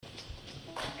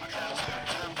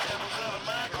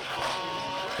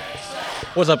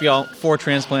What's up, y'all? 4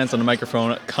 transplants on the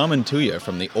microphone coming to you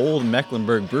from the Old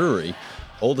Mecklenburg Brewery.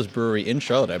 Oldest brewery in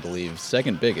Charlotte, I believe.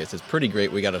 Second biggest. It's pretty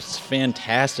great. We got a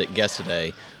fantastic guest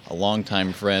today, a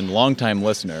longtime friend, longtime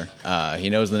listener. He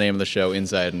knows the name of the show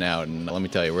inside and out, and let me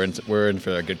tell you, we're in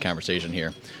for a good conversation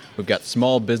here. We've got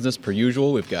small business per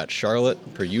usual. We've got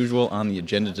Charlotte per usual on the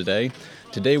agenda today.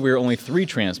 Today we're only 3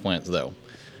 transplants, though.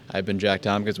 I've been Jack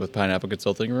Tompkins with Pineapple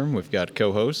Consulting Room. We've got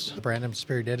co-host Brandon,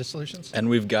 Superior Data Solutions. And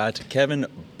we've got Kevin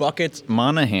Buckets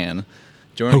Monahan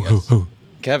joining us.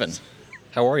 Kevin,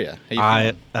 how are you? How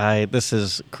you feeling? This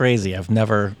is crazy. I've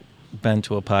never been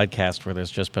to a podcast where there's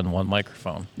just been one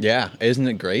microphone. Yeah, isn't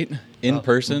it great? In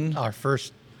person. Our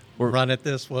first run at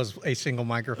this was a single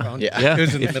microphone. Yeah. It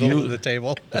was in the middle of the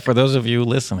table. For those of you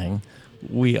listening,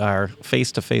 we are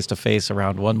face to face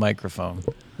around one microphone.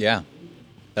 Yeah.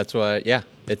 That's why, yeah.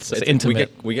 It's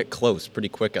intimate. We get close pretty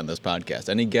quick on this podcast.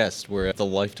 Any guest, we're at the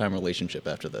lifetime relationship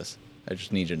after this. I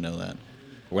just need you to know that.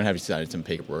 We're going to have you sign some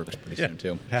paperwork pretty soon,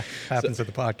 too. Happens at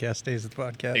the podcast, stays at the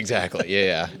podcast. Exactly,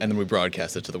 yeah. And then we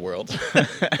broadcast it to the world.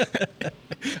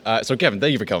 So, Kevin,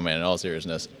 thank you for coming, man, in all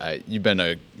seriousness. You've been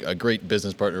a great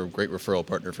business partner, great referral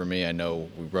partner for me. I know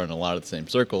we run a lot of the same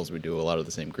circles. We do a lot of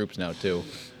the same groups now, too.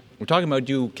 We're talking about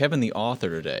you, Kevin the author,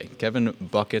 today. Kevin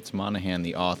Buckets Monahan,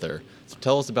 the author. So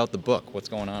tell us about the book. What's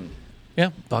going on? Yeah,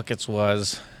 Buckets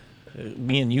was...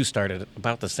 me and you started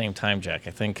about the same time, Jack.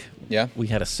 I think we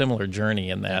had a similar journey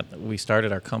in that we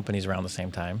started our companies around the same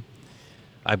time.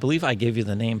 I believe I gave you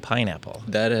the name Pineapple.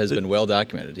 That has been well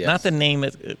documented, yes. Not the name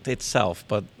itself,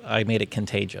 but I made it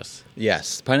contagious.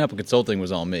 Yes, Pineapple Consulting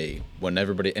was all me.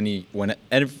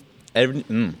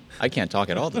 I can't talk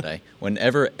at all today.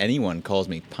 Whenever anyone calls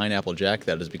me Pineapple Jack,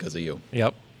 that is because of you.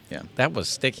 Yep. Yeah. That was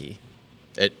sticky.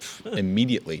 It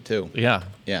immediately, too. Yeah.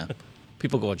 Yeah.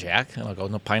 People go, Jack? And I'll go,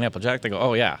 no, Pineapple Jack. They go,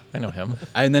 oh, yeah, I know him.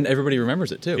 And then everybody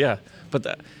remembers it, too. Yeah. But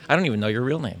I don't even know your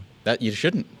real name. That you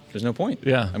shouldn't. There's no point.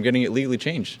 Yeah. I'm getting it legally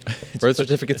changed. Birth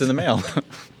certificate's in the mail.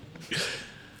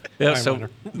 Yeah.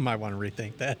 Might want to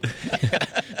rethink that.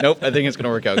 Nope, I think it's going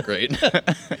to work out great.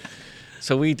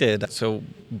 So we did. So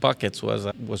Buckets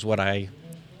was what I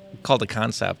called a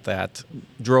concept that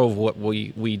drove what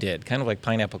we did, kind of like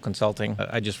Pineapple Consulting.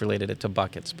 I just related it to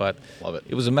Buckets, but Love it.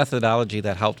 It was a methodology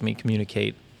that helped me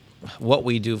communicate what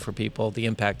we do for people, the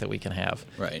impact that we can have.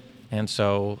 Right. And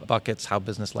so Buckets, How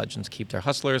Business Legends Keep Their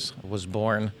Hustlers, was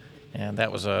born, and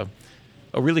that was a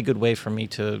really good way for me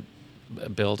to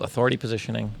build authority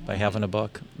positioning by having a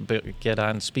book, get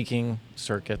on speaking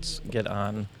circuits, get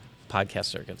on podcast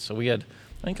circuits. So we had,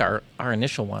 I think our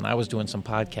initial one, I was doing some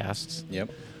podcasts.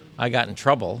 Yep. I got in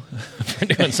trouble for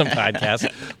doing some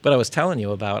podcasts, but I was telling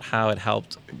you about how it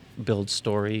helped build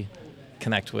story,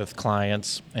 connect with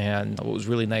clients, and what was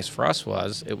really nice for us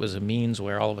was it was a means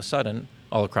where all of a sudden,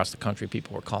 all across the country,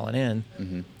 people were calling in,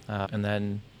 and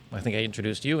then I think I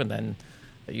introduced you, and then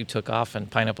you took off,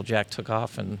 and Pineapple Jack took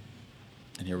off, and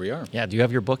here we are. Yeah. Do you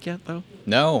have your book yet, though?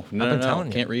 No. Telling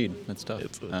you. Can't read. That's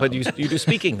tough. But you do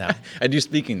speaking now. I do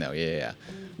speaking, though. Yeah.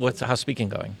 How's speaking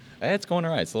going? It's going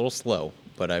all right. It's a little slow,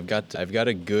 but I've got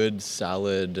a good,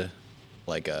 solid,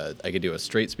 I could do a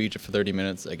straight speech for 30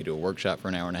 minutes. I could do a workshop for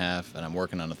an hour and a half, and I'm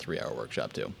working on a 3-hour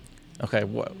workshop, too. Okay.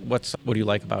 What do you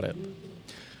like about it?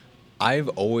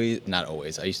 Not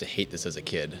always, I used to hate this as a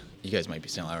kid. You guys might be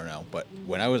saying, I don't know, but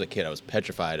when I was a kid, I was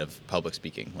petrified of public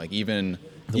speaking. Like even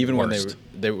when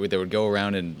they would go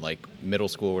around in like middle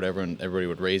school or whatever, and everybody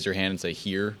would raise their hand and say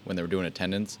here when they were doing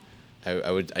attendance,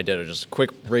 I did a just quick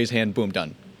raise hand, boom,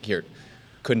 done. Here.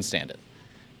 Couldn't stand it.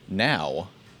 Now,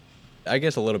 I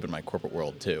guess a little bit in my corporate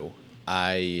world too,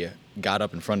 I got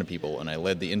up in front of people and I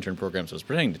led the intern program, so I was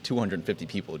presenting to 250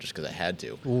 people just because I had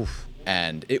to. Oof.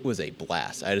 And it was a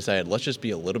blast. I decided, let's just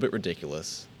be a little bit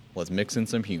ridiculous. Let's mix in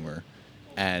some humor.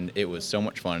 And it was so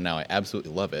much fun. And now I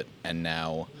absolutely love it. And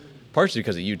now, partially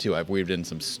because of you, too, I've weaved in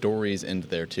some stories into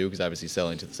there, too, because obviously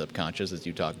selling to the subconscious, as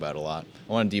you talk about a lot.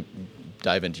 I want to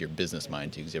dive into your business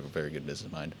mind, too, because you have a very good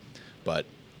business mind. But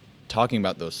talking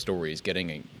about those stories,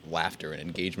 getting laughter and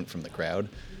engagement from the crowd,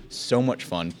 so much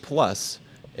fun. Plus,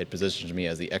 it positions me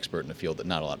as the expert in a field that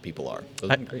not a lot of people are. So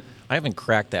it's been great. I haven't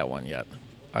cracked that one yet.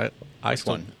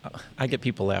 One? I get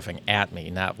people laughing at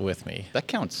me, not with me. That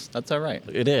counts. That's all right.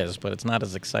 It is, but it's not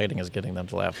as exciting as getting them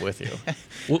to laugh with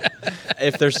you.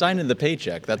 If they're signing the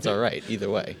paycheck, that's all right. Either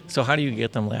way. So how do you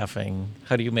get them laughing?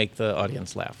 How do you make the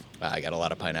audience laugh? I got a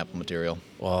lot of pineapple material.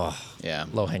 Oh, yeah.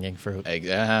 Low-hanging fruit.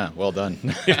 Well done.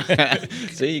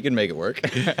 See, you can make it work.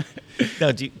 Now,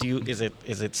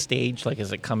 is it staged? Like,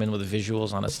 is it come in with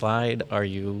visuals on a slide? Are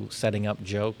you setting up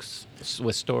jokes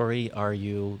with story? Are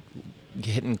you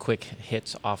hitting quick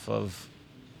hits off of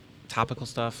topical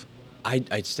stuff?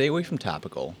 I'd stay away from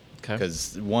topical. Okay.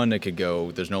 Because one, it could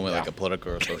go. There's normally like Yeah. a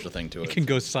political or social thing to It it. can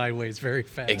go sideways very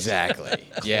fast. Exactly.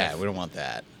 Yeah, we don't want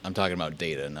that. I'm talking about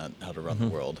data, not how to run the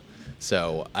world.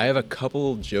 So I have a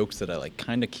couple jokes that I like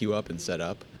kind of queue up and set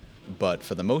up, but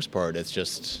for the most part, it's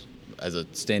just as a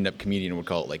stand-up comedian would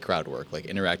call it like crowd work, like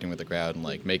interacting with the crowd and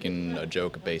like making a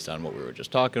joke based on what we were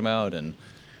just talking about. And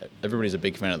everybody's a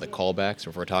big fan of the callbacks.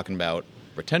 So if we're talking about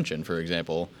retention, for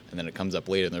example, and then it comes up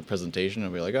later in their presentation,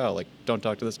 and we're like, oh, like don't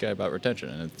talk to this guy about retention,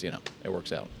 and it's it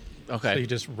works out. Okay. So you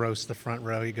just roast the front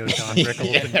row. You go Don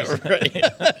Rickles. And just,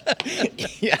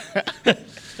 Right. Yeah.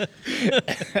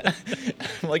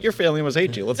 I'm like, your family must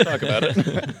hate you. Let's talk about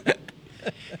it.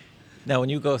 Now, when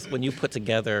you put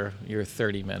together your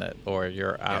 30-minute or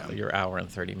your hour and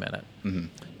 30-minute,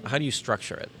 how do you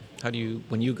structure it?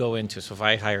 When you go into, so if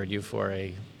I hired you for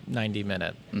a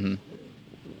 90-minute,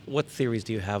 what theories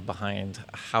do you have behind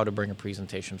how to bring a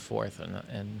presentation forth,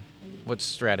 and what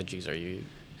strategies are you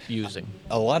using?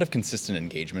 A lot of consistent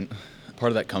engagement.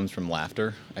 Part of that comes from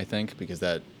laughter, I think, because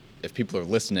that if people are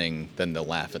listening, then they'll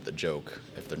laugh at the joke.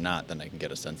 If they're not, then I can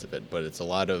get a sense of it. But it's a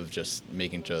lot of just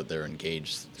making sure that they're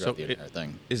engaged throughout the entire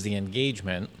thing. Is the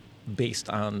engagement based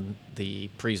on the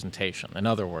presentation? In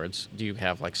other words, do you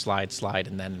have like slide,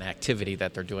 and then an activity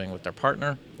that they're doing with their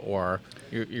partner, or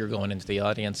you're going into the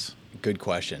audience? Good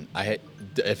question.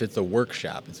 If it's a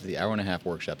workshop, it's the hour-and-a-half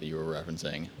workshop that you were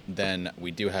referencing, then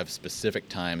we do have specific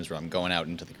times where I'm going out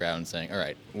into the crowd and saying, all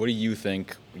right, what do you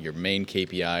think your main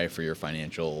KPI for your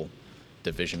financial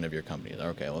division of your company is?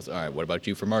 Okay, all right, what about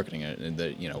you for marketing? And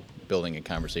building a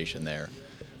conversation there.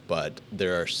 But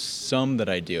there are some that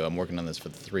I do. I'm working on this for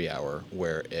the 3-hour,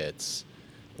 where it's,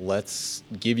 let's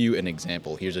give you an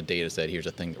example. Here's a data set. Here's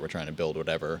a thing that we're trying to build,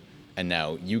 whatever. And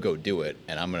now you go do it,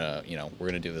 and we're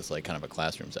gonna do this like kind of a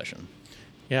classroom session.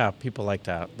 Yeah, people like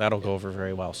that. That'll go over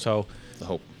very well. So, That's the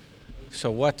hope.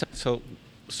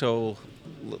 So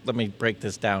let me break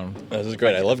this down. This is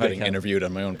great. I love getting can. interviewed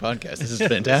on my own podcast. This is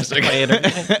fantastic.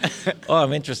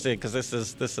 I'm interested because this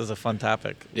is a fun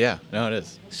topic. Yeah, no, it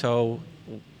is. So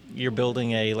you're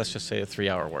building let's just say a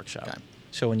 3-hour workshop. Okay.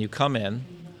 So when you come in,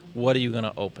 what are you going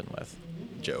to open with?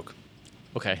 Joke.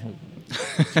 Okay.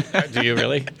 Do you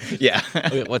really? Yeah.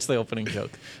 Okay, what's the opening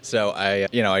joke? So I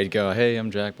go, hey,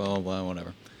 I'm Jack, blah, blah, blah,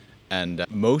 whatever. And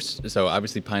so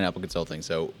obviously Pineapple Consulting.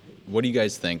 So what do you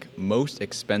guys think? Most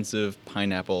expensive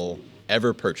pineapple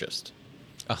ever purchased?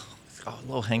 Oh,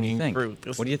 low-hanging Think.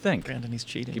 fruit. What do you think? Brandon, he's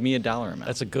cheating. Give me a dollar amount.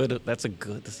 This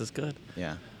is good.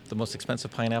 Yeah. The most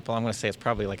expensive pineapple, I'm going to say it's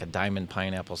probably like a diamond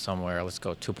pineapple somewhere. Let's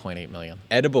go 2.8 million.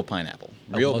 Edible pineapple.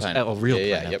 Real pineapple. real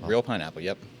Yeah, pineapple. yep, real pineapple,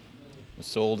 yep. Was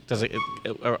sold. Does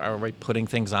are we putting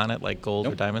things on it like gold or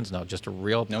Nope. diamonds? No, just a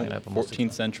real No, pineapple.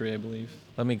 14th century, I believe.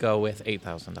 Let me go with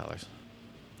 $8,000.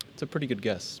 It's a pretty good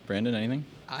guess. Brandon, anything?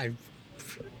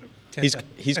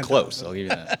 He's close. I'll give you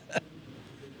that.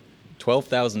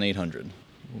 $12,800.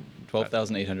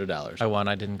 $12,800. I won.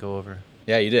 I didn't go over.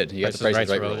 Yeah, you did. You got the Price is Price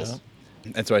is Right Right rules. rules,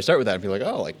 And so I start with that and be like,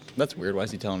 oh, like that's weird. Why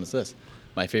is he telling us this?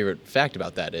 My favorite fact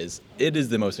about that is it is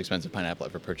the most expensive pineapple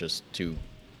ever purchased to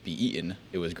be eaten.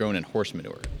 It was grown in horse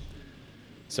manure.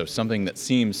 So something that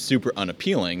seems super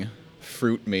unappealing,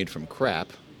 fruit made from crap,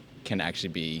 can actually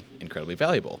be incredibly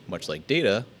valuable. Much like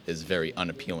data is very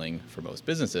unappealing for most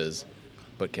businesses,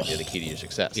 but can be the key to your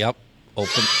success. Yep.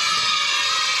 Open.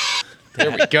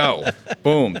 There we go.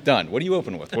 Boom. Done. What do you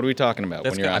open with? What are we talking about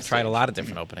That's when you're good. on I've tried a stage? lot of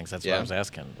different openings. That's what I was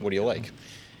asking. What do you like?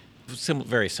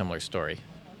 Very similar story.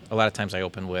 A lot of times I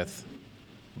open with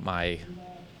my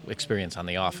experience on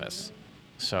The Office.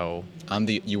 So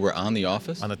You were on The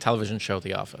Office? on the television show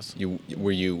The Office.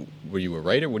 Were you a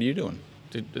writer? What are you doing?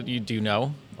 Do you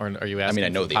know, or are you asking? I mean, I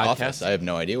know for The podcast? Office. I have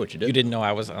no idea what you did. You didn't know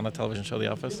I was on the television show The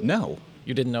Office? No.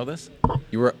 You didn't know this?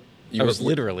 You were. That was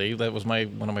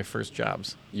one of my first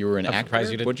jobs. You were an I'm actor.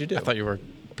 surprised you didn't. What'd you do? I thought you were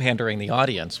pandering the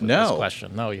audience with No. this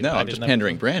question. No, No, I'm just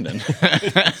pandering Brandon.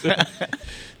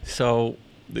 So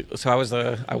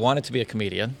I wanted to be a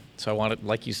comedian. So I wanted,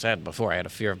 like you said before, I had a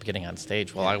fear of getting on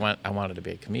stage. Well, I wanted to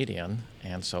be a comedian,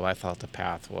 and so I thought the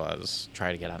path was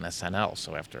try to get on SNL.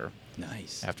 So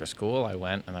Nice. after school, I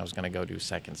went and I was going to go do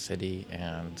Second City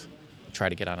and try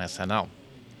to get on SNL.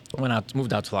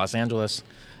 Moved out to Los Angeles,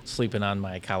 sleeping on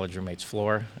my college roommate's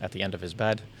floor at the end of his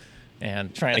bed,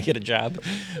 and trying to get a job,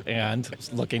 and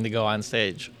looking to go on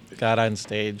stage. Got on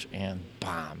stage and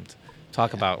bombed.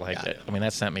 Talk about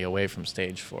that sent me away from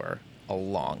stage for a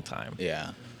long time.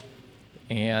 Yeah.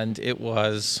 And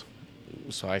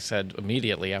so I said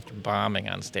immediately after bombing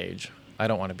on stage, I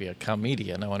don't want to be a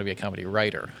comedian. I want to be a comedy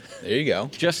writer. There you go.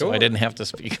 Just so I didn't have to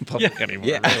speak in public anymore.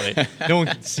 Yeah. Really. No one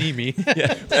can see me.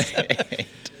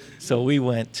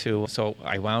 So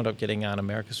I wound up getting on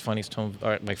America's Funniest Home.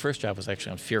 My first job was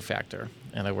actually on Fear Factor,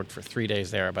 and I worked for 3 days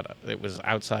there, but it was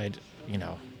outside,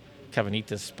 Kevin, eat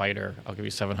this spider. I'll give you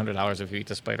 $700 if you eat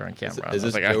this spider on camera. Is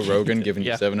this Joe Rogan giving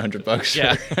you $700?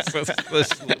 Yeah,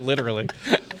 literally.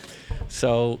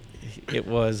 So it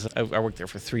was, I worked there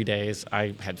for 3 days.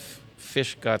 I had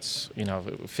fish guts,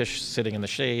 fish sitting in the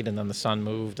shade, and then the sun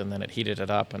moved, and then it heated it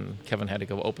up, and Kevin had to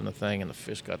go open the thing, and the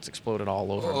fish guts exploded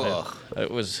all over it.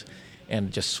 It was,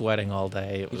 and just sweating all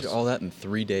day. It was all that in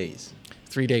 3 days.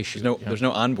 3 days shoot. There's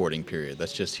no onboarding period.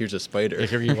 That's just, here's a spider.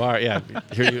 Here you are. Yeah,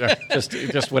 here you are.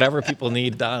 Just whatever people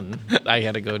need done, I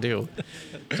had to go do.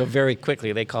 So very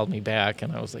quickly they called me back,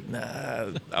 and I was like,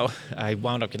 nah. I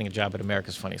wound up getting a job at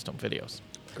America's Funniest Home Videos.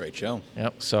 Great show.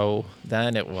 Yep. So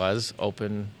then it was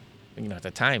open. At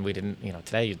the time we didn't.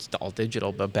 Today it's all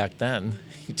digital, but back then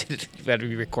you had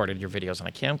to recorded your videos on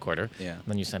a camcorder. Yeah. And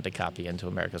then you sent a copy into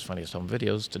America's Funniest Home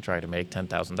Videos to try to make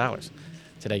 $10,000.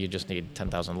 Today you just need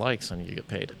 10,000 likes and you get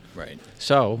paid. Right.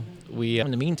 So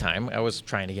in the meantime, I was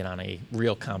trying to get on a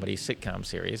real comedy sitcom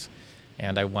series,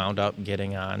 and I wound up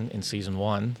getting on in season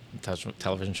 1, the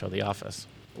television show The Office.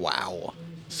 Wow.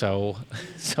 So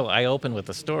I open with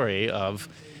the story of,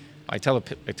 I tell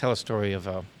a story of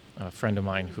a friend of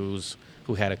mine who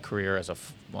had a career as a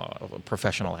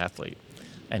professional athlete.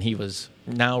 And he was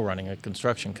now running a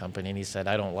construction company, and he said,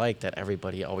 I don't like that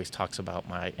everybody always talks about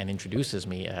and introduces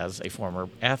me as a former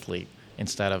athlete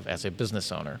instead of as a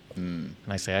business owner. And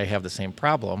I say, I have the same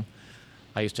problem.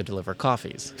 I used to deliver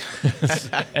coffees.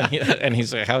 and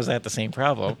he's like, how is that the same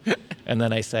problem? And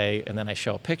then I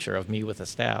show a picture of me with the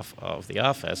staff of The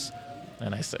Office,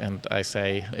 and I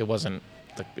say, it wasn't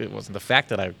the fact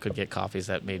that I could get coffees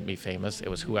that made me famous. It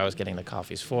was who I was getting the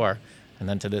coffees for. And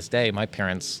then to this day, my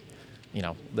parents,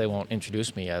 they won't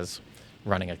introduce me as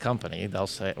running a company. They'll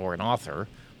say, or an author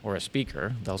or a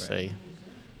speaker. They'll say,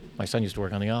 my son used to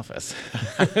work on The Office.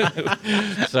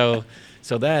 So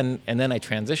then I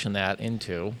transitioned that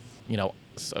into,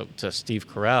 to Steve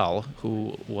Carell,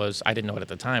 who was, I didn't know it at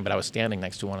the time, but I was standing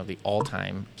next to one of the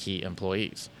all-time key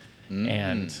employees.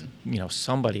 And,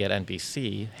 somebody at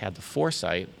NBC had the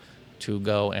foresight to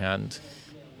go and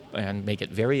make it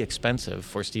very expensive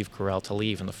for Steve Carell to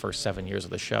leave in the first 7 years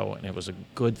of the show. And it was a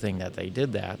good thing that they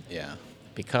did that. Yeah.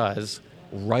 Because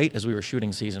right as we were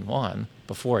shooting season 1,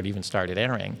 before it even started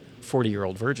airing,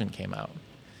 40-Year-Old Virgin came out.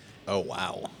 Oh,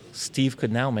 wow. Steve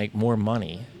could now make more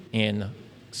money in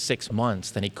 6 months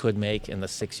than he could make in the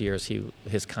 6 years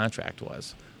his contract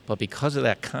was. But because of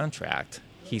that contract,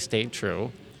 he stayed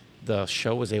true. The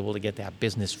show was able to get that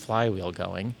business flywheel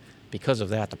going. Because of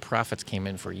that, the profits came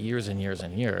in for years and years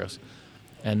and years.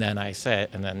 And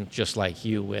then just like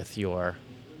you with your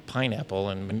pineapple,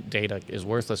 and data is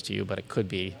worthless to you, but it could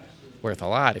be worth a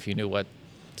lot if you knew what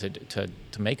to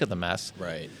make of the mess.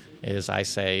 Right. Is I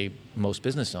say most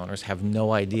business owners have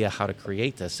no idea how to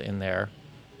create this in their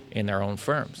own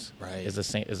firms. Right. Is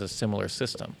a similar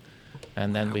system.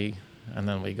 And then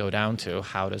we go down to,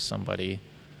 how does somebody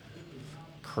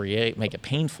make it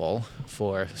painful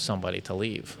for somebody to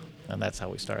leave, and that's how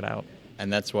we start out.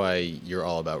 And that's why you're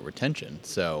all about retention.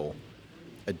 So,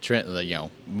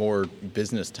 more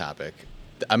business topic.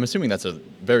 I'm assuming that's a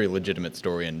very legitimate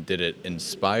story. And did it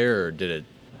inspire, or did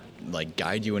it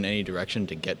guide you in any direction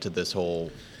to get to this whole?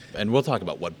 And we'll talk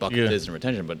about what bucket is and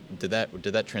retention. But did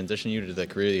that transition you to the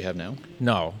career that you have now?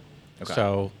 No. Okay.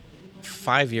 So,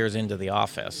 5 years into The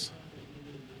Office.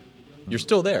 You're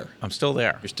still there. I'm still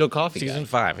there. You're still coffee Season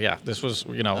guy. 5, yeah. This was,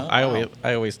 Wow.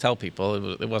 I always tell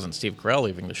people it wasn't Steve Carell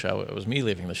leaving the show. It was me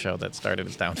leaving the show that started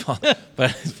its downfall.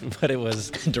 but it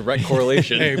was Direct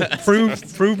correlation. Hey,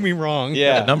 prove me wrong.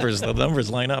 Yeah. The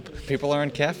numbers line up. People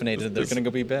aren't caffeinated. They're going to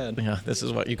go be bad. Yeah, this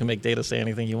is what you can make data say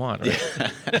anything you want,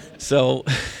 right? So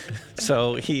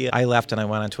I left and I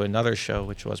went on to another show,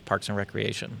 which was Parks and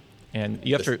Recreation. And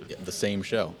you have the same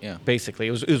show, yeah. Basically,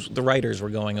 it was the writers were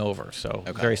going over, so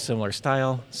Okay. Very similar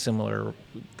style, similar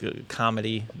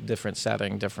comedy, different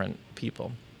setting, different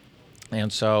people,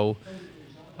 and so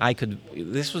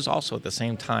this was also at the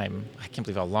same time. I can't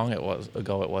believe how long it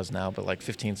was now, but like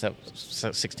 15,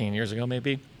 16 years ago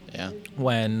maybe. Yeah.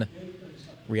 When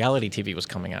reality TV was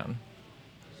coming on,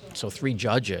 so 3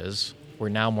 judges were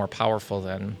now more powerful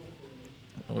than.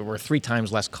 Were 3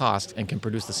 times less cost and can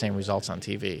produce the same results on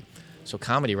TV. So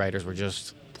comedy writers were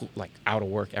just out of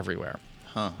work everywhere.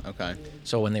 Huh, okay.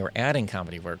 So when they were adding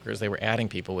comedy workers, they were adding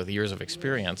people with years of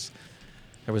experience.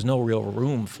 There was no real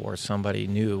room for somebody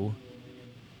new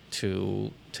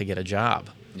to get a job.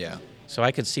 Yeah. So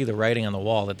I could see the writing on the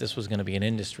wall that this was going to be an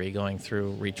industry going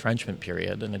through retrenchment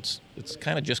period, and it's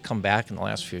kind of just come back in the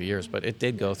last few years, but it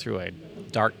did go through a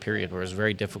dark period where it was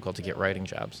very difficult to get writing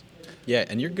jobs. Yeah,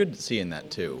 and you're good at seeing that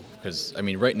too, because I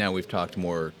mean, right now we've talked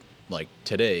more like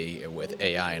today with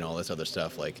AI and all this other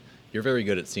stuff. Like, you're very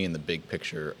good at seeing the big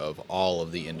picture of all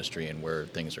of the industry and where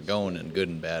things are going and good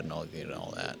and bad and all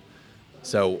that.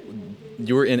 So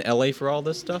you were in LA for all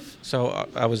this stuff? So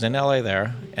I was in LA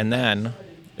there, and then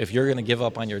if you're going to give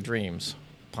up on your dreams,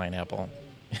 Pineapple,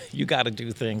 you got to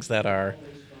do things that are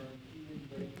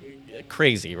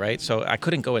crazy, right? So I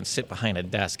couldn't go and sit behind a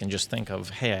desk and just think of,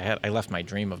 hey, I left my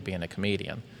dream of being a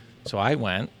comedian. So I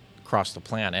went across the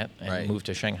planet and moved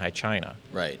to Shanghai, China.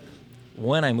 Right.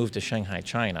 When I moved to Shanghai,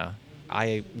 China,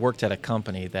 I worked at a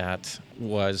company that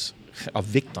was a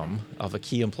victim of a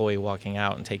key employee walking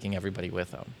out and taking everybody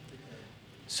with them.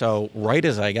 So right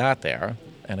as I got there,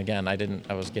 and again,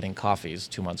 I was getting coffees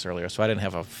 2 months earlier, so I didn't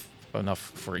have enough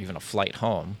for even a flight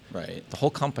home. Right. The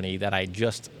whole company that I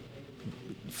just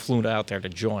flew out there to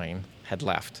join had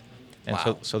left. And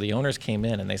Wow. so the owners came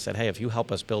in and they said, hey, if you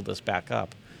help us build this back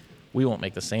up, we won't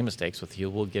make the same mistakes with you.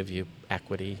 We'll give you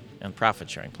equity and profit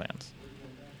sharing plans.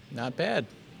 Not bad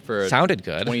for a Sounded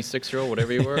good. 26-year-old,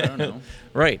 whatever you were. I don't know.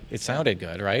 Right. It sounded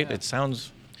good, right? Yeah. It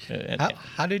sounds...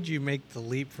 How did you make the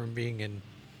leap from being in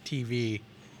TV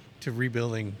to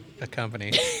rebuilding a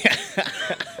company?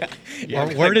 Yeah,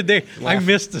 Or where did they? I laugh.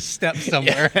 missed a step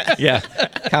somewhere. Yeah,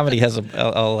 comedy has a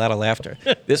lot of laughter.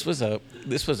 This was a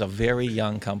very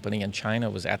young company, and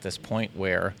China was at this point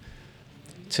where,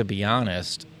 to be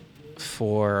honest,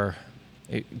 China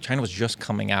was just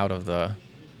coming out of the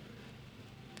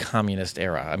communist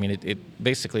era. I mean, it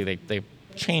basically they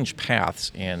changed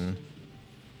paths in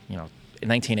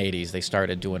 1980s. They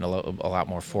started doing a lot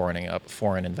more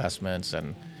foreign investments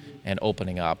and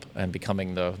opening up and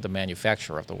becoming the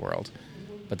manufacturer of the world.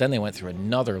 But then they went through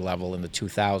another level in the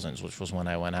 2000s, which was when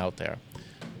I went out there.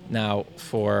 Now,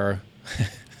 for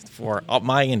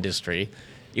my industry,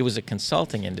 it was a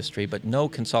consulting industry, but no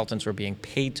consultants were being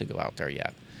paid to go out there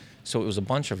yet. So it was a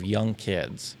bunch of young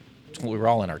kids. We were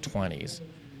all in our 20s.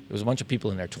 It was a bunch of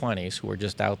people in their 20s who were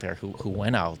just out there, who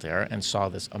went out there and saw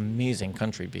this amazing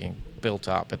country being built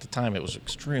up. At the time, it was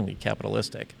extremely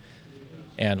capitalistic.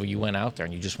 And you went out there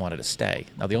and you just wanted to stay.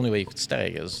 Now, the only way you could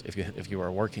stay is if you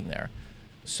were working there.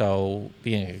 So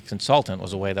being a consultant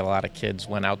was a way that a lot of kids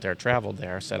went out there, traveled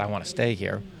there, said, I want to stay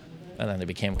here, and then they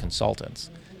became consultants.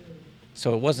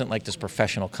 So it wasn't like this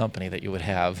professional company that you would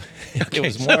have. It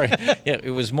was more,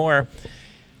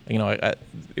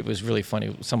 it was really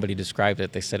funny. Somebody described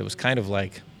it. They said it was kind of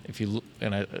like, it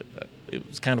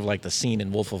was kind of like the scene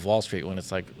in Wolf of Wall Street when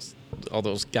it's like all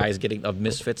those guys of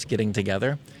misfits getting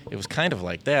together. It was kind of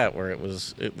like that, where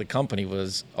the company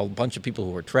was a bunch of people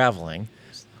who were traveling.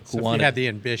 So if you had the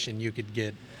ambition, you could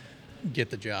get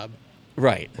the job.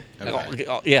 Right. Okay.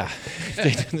 Yeah.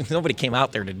 Nobody came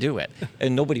out there to do it,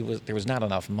 and there was not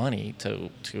enough money to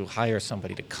hire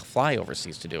somebody to fly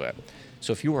overseas to do it.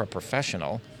 So if you were a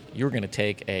professional, you were going to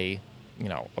take a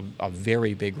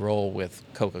very big role with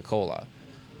Coca-Cola.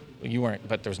 You weren't,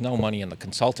 but there's no money in the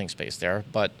consulting space there,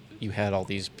 but you had all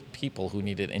these people who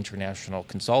needed international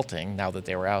consulting now that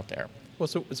they were out there. Well,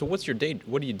 so what's your day?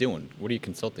 What are you doing? What are you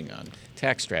consulting on?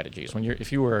 Tax strategies.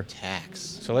 If you were Tax.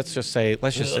 So let's just say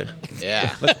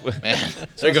Yeah. Man,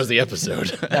 there goes the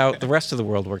episode. now the rest of the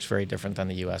world works very different than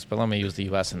the U.S. But let me use the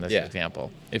U.S. in this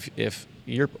example. If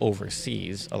you're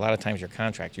overseas, a lot of times your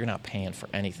contract, you're not paying for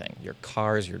anything. Your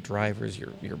cars, your drivers,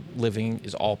 your living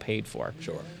is all paid for.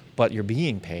 Sure. But you're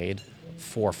being paid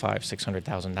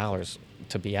 $400,000-$600,000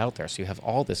 to be out there, so you have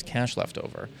all this cash left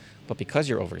over. But because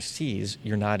you're overseas,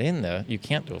 you're not you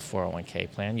can't do a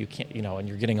 401k plan. You can't, and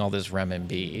you're getting all this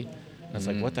renminbi. And it's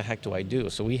like, what the heck do I do?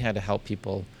 So we had to help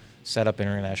people set up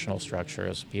international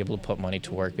structures, be able to put money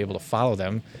to work, be able to follow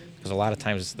them, because a lot of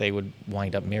times they would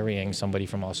wind up marrying somebody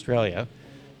from Australia.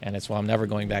 And it's, well, I'm never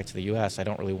going back to the U.S. I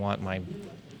don't really want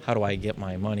how do I get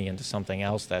my money into something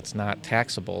else that's not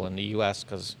taxable in the U.S.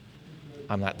 because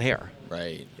I'm not there.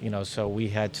 Right. So we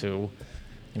had to,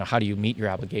 how do you meet your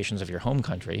obligations of your home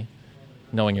country,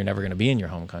 knowing you're never going to be in your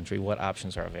home country? What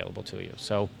options are available to you?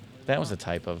 So that was the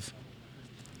type of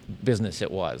business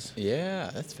it was. Yeah,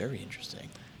 that's very interesting.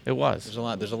 It was.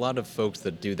 There's a lot of folks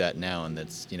that do that now, and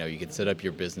that's you could set up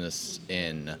your business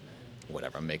in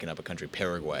whatever, I'm making up a country,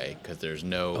 Paraguay, because there's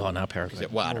no. Oh, not Paraguay.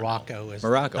 Well, I don't Morocco know. is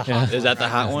Morocco. Is that the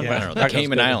hot one? Yeah. I don't know. The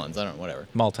Cayman Islands. I don't know. Whatever.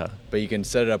 Malta. But you can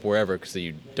set it up wherever, so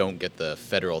you don't get the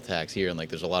federal tax here, and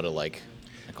there's a lot of I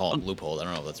call it loopholes. I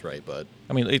don't know if that's right, but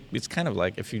I mean, it's kind of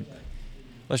like if you.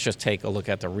 let's just take a look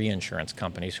at the reinsurance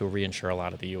companies who reinsure a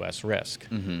lot of the U.S. risk.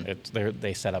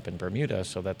 They set up in Bermuda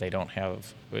so that they don't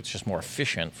have, it's just more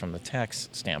efficient from the tax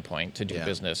standpoint to do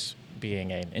business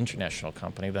being an international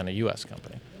company than a U.S.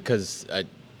 company. Because, I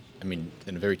mean,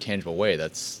 in a very tangible way,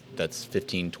 that's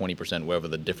 15, 20%, whatever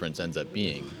the difference ends up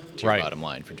being to your bottom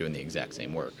line for doing the exact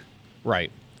same work. Right.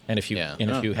 And if you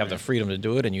have the freedom to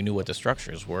do it and you knew what the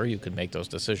structures were, you could make those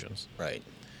decisions. Right.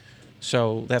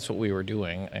 So that's what we were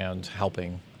doing and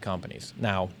helping companies.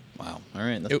 Now, wow, all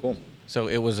right, that's cool. So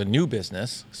it was a new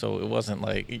business. So it wasn't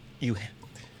like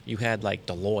you had like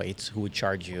Deloitte who would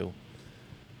charge you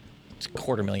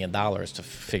 $250,000 to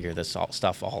figure this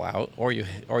stuff all out, or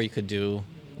you could do.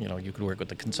 You could work with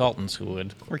the consultants who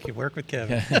would work with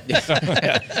Kevin.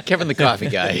 Kevin the coffee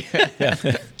guy.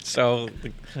 So,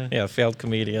 failed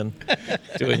comedian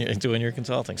doing your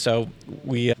consulting. So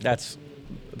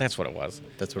that's what it was.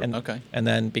 That's what. Okay. And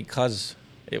then because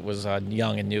it was a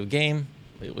young and new game,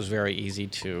 it was very easy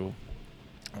to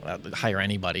hire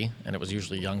anybody, and it was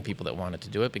usually young people that wanted to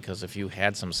do it because if you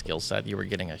had some skill set, you were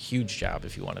getting a huge job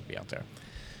if you wanted to be out there.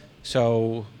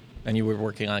 So, and you were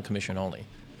working on commission only.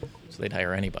 So they'd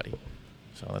hire anybody.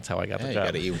 So that's how I got the job. You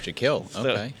got to eat what you kill.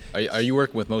 Okay. Are you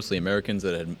working with mostly Americans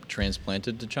that had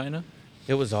transplanted to China?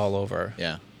 It was all over.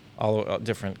 Yeah. All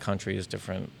different countries,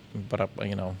 but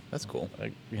that's cool.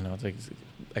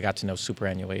 I got to know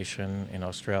superannuation in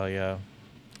Australia,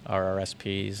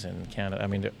 RRSPs in Canada. I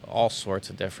mean, all sorts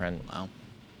of different. Wow.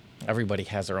 Everybody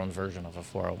has their own version of a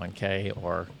 401k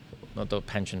or the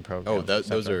pension program. Oh,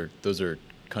 those are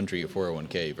country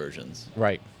 401k versions.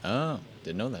 Right. Oh,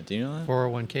 didn't know that. Do you know that?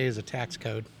 401k is a tax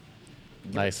code.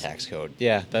 Nice. Tax code.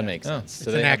 Yeah, that makes sense.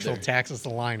 It's an actual tax. It's the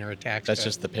line or a tax That's code.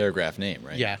 just the paragraph name,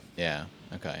 right? Yeah. Yeah.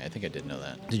 Okay, I think I did know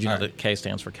that. Did you know that K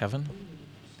stands for Kevin?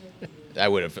 I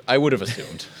would have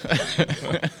assumed.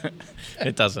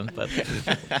 It doesn't, but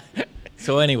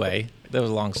so anyway, that was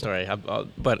a long story.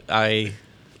 But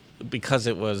because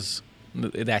it was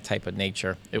that type of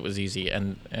nature, it was easy,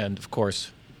 and of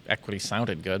course, equity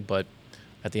sounded good, but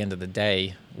at the end of the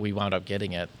day, we wound up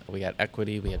getting it. We had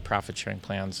equity, we had profit sharing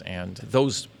plans, and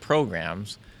those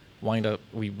programs wind up.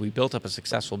 We built up a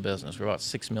successful business. We were about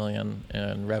 $6 million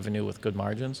in revenue with good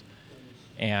margins,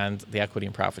 and the equity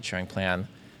and profit sharing plan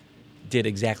did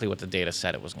exactly what the data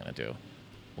said it was going to do,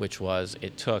 which was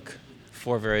it took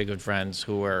 4 very good friends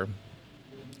who were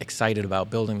excited about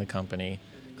building the company,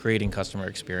 creating customer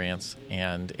experience,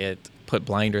 and it put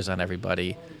blinders on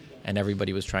everybody, and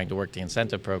everybody was trying to work the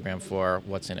incentive program for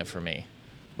what's in it for me,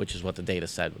 which is what the data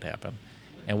said would happen.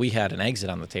 And we had an exit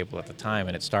on the table at the time,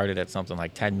 and it started at something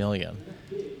like $10 million.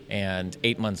 And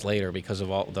 8 months later, because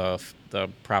of all the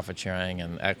profit sharing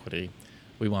and equity,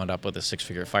 we wound up with a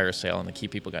 6-figure fire sale, and the key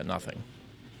people got nothing.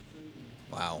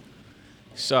 Wow.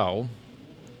 So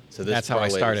that's how I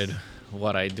parlays. started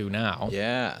what I do now.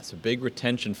 Yeah, so big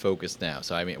retention focus now.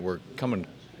 So I mean, we're coming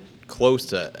close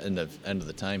to end of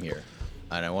the time here,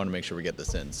 and I want to make sure we get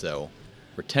this in. So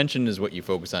retention is what you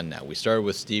focus on now. We started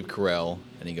with Steve Carell,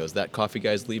 and he goes, "That coffee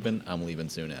guy's leaving. I'm leaving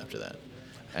soon after that."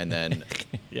 And then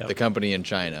Yep. the company in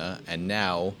China, and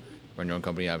now run your own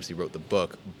company. Obviously wrote the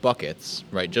book Buckets,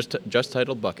 right? Just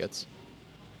titled Buckets.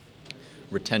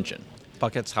 Retention.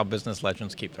 Buckets, how business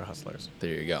legends keep their hustlers.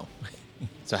 There you go.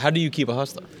 So how do you keep a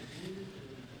hustler?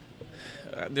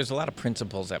 There's a lot of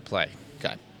principles at play.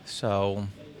 Okay. So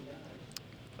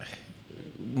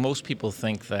most people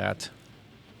think that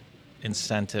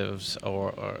incentives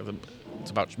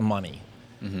it's about money.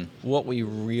 Mm-hmm. What we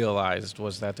realized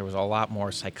was that there was a lot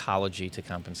more psychology to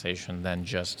compensation than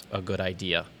just a good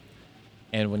idea.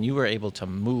 And when you were able to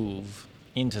move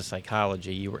into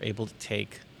psychology, you were able to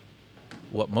take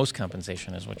what most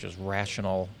compensation is, which is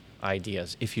rational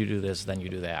ideas. If you do this, then you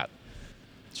do that.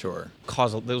 Sure.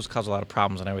 Those cause a lot of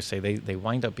problems, and I always say they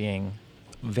wind up being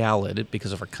valid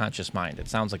because of our conscious mind. It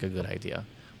sounds like a good idea.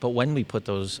 But when we put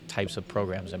those types of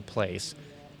programs in place,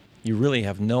 you really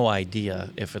have no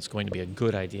idea if it's going to be a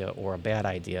good idea or a bad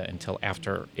idea until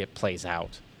after it plays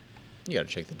out. You got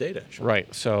to check the data. Sure.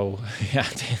 Right. So, yeah,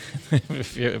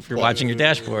 if you're watching your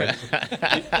dashboard,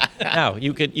 now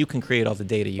you can create all the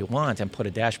data you want and put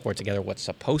a dashboard together. What's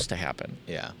supposed to happen?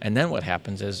 Yeah. And then what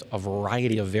happens is a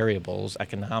variety of variables,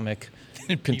 economic,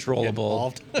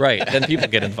 controllable. Right. Then people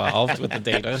get involved with the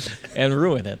data and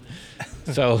ruin it.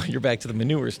 So you're back to the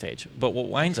manure stage. But what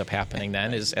winds up happening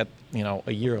then is a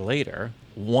year later,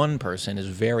 one person is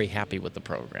very happy with the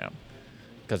program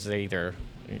because they either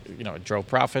it drove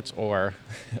profits or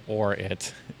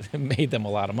it made them a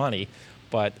lot of money.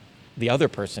 But the other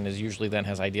person is usually then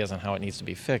has ideas on how it needs to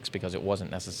be fixed because it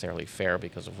wasn't necessarily fair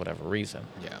because of whatever reason.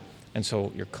 Yeah. And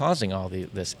so you're causing all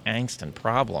this angst and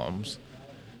problems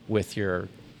with your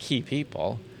key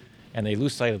people, and they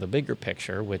lose sight of the bigger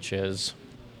picture, which is,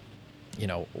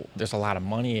 there's a lot of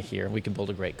money here, and we can build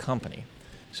a great company.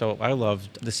 So I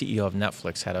loved, the CEO of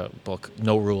Netflix had a book,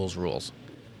 No Rules, Rules.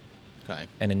 Okay.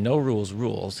 And in No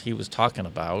Rules, he was talking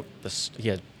about this. He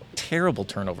had terrible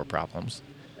turnover problems,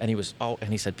 and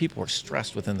he said people were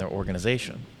stressed within their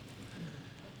organization.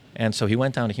 And so he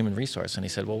went down to human resource and he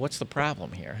said, well, what's the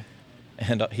problem here?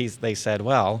 And they said,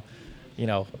 well,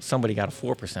 somebody got a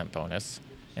 4% bonus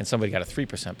and somebody got a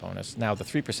 3% bonus. Now the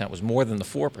 3% was more than the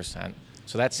 4%,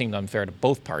 so that seemed unfair to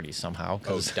both parties somehow.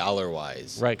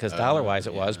 Dollar-wise. Right, because dollar-wise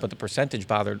it was, yeah. but the percentage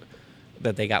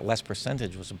that they got less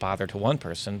percentage was a bother to one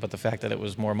person, but the fact that it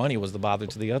was more money was the bother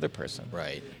to the other person.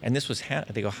 Right. And this was,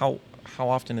 they go, how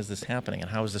often is this happening and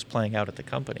how is this playing out at the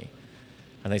company?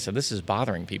 And they said, this is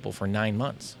bothering people for 9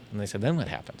 months. And they said, then what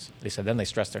happens? They said, then they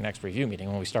stress their next review meeting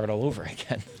when we start all over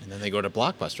again. And then they go to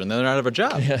Blockbuster and then they're out of a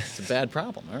job. Yeah. It's a bad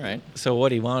problem. All right. So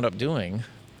what he wound up doing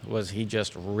was he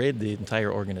just rid the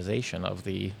entire organization of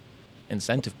the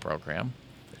incentive program,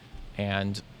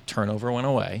 and turnover went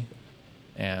away,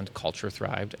 and culture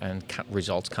thrived, and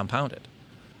results compounded.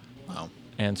 Wow.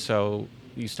 And so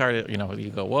you started, you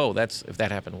go, whoa, if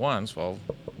that happened once, well,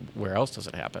 where else does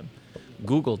it happen?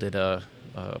 Google did a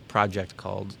project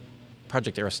called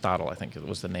Project Aristotle, I think it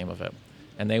was the name of it.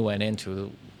 And they went in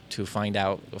to find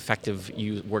out effective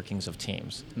workings of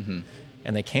teams. Mm-hmm.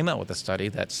 And they came out with a study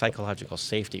that psychological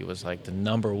safety was like the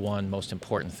number one most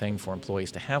important thing for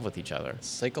employees to have with each other.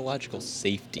 Psychological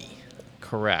safety.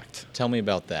 Correct. Tell me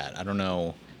about that. I don't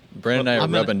know. Brandon and I are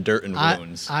rubbing dirt in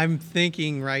wounds. I'm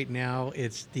thinking right now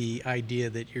it's the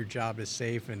idea that your job is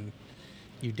safe and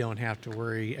you don't have to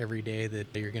worry every day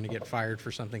that you're going to get fired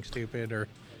for something stupid or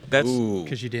That's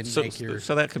because you didn't make your...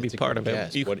 So that could be part of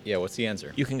it. What's the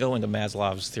answer? You can go into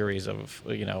Maslow's theories of,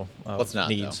 Let's not,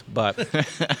 needs. though.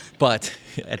 But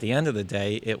at the end of the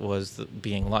day, it was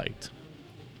being liked.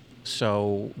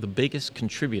 So the biggest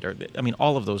contributor,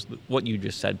 all of those, what you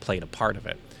just said played a part of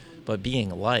it. But being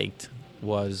liked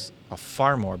was a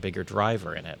far more bigger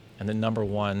driver in it. And the number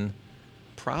one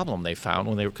problem they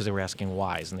found because they were asking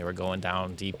whys and they were going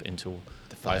down deep into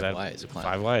the five whys.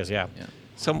 Five whys, yeah.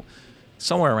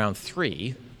 Somewhere around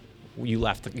 3,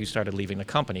 you started leaving the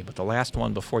company. But the last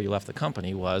one before you left the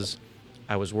company was,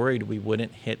 I was worried we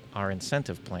wouldn't hit our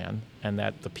incentive plan and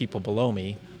that the people below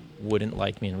me wouldn't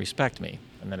like me and respect me.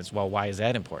 And then it's, well, why is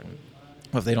that important?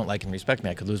 Well, if they don't like and respect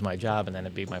me, I could lose my job and then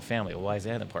it'd be my family. Well, why is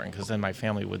that important? Because then my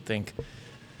family would think,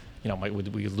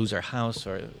 would we lose our house?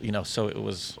 Or, so it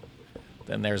was,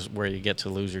 then there's where you get to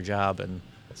lose your job. And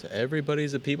so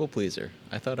everybody's a people pleaser.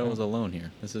 I thought I was alone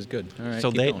here. This is good. All right,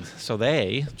 so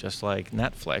they, just like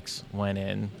Netflix, went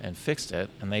in and fixed it.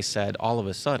 And they said all of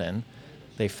a sudden,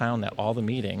 they found that all the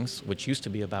meetings, which used to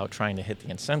be about trying to hit the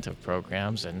incentive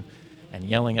programs and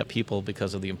yelling at people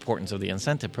because of the importance of the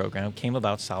incentive program, came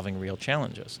about solving real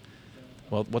challenges.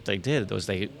 Well, what they did was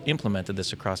they implemented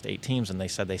this across 8 teams, and they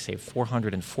said they saved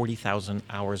 440,000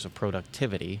 hours of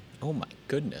productivity. Oh, my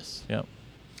goodness. Yep.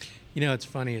 It's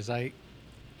funny is I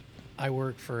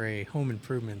work for a home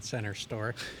improvement center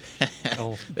store.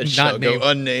 That shall go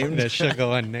unnamed. That shall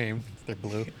go unnamed. They're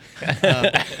blue.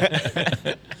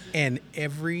 And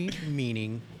every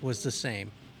meeting was the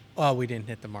same. Oh, we didn't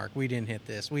hit the mark. We didn't hit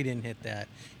this. We didn't hit that.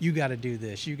 You got to do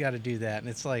this. You got to do that. And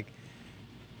it's like,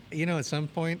 at some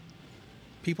point,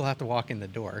 people have to walk in the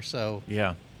door. So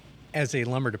yeah, as a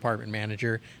lumber department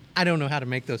manager, I don't know how to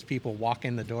make those people walk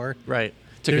in the door. Right.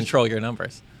 To control your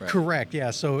numbers. Right. Correct.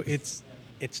 Yeah. So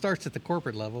it starts at the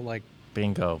corporate level. Like,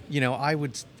 bingo. I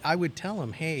would tell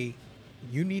them, hey,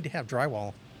 you need to have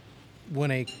drywall.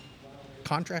 When a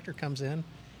contractor comes in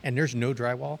and there's no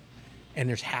drywall, and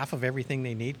there's half of everything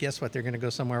they need, guess what? They're going to go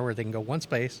somewhere where they can go one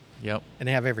space. Yep. And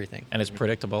they have everything. And it's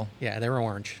predictable. Yeah, they're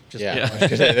orange. They're going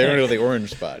to go to the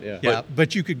orange spot. Yeah. Yeah,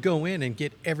 but you could go in and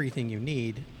get everything you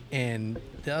need, and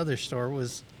the other store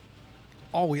was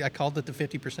I called it the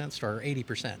 50% store, or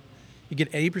 80%. You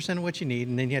get 80% of what you need,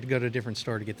 and then you had to go to a different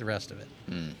store to get the rest of it,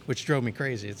 which drove me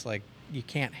crazy. It's like you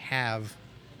can't have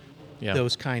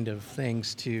those kind of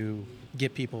things to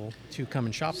get people to come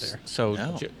and shop there.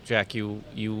 So, Jack,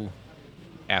 you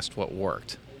asked what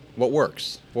worked. What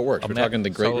works? We're talking the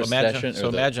Great Recession.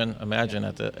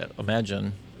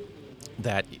 Imagine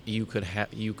that you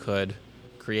could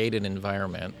create an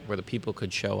environment where the people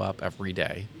could show up every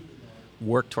day,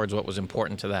 work towards what was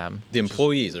important to them. The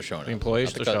employees are showing up. The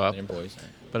employees to show up. The employees.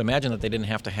 But imagine that they didn't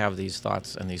have to have these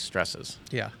thoughts and these stresses.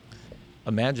 Yeah.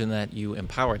 Imagine that you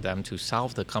empowered them to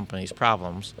solve the company's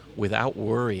problems without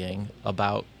worrying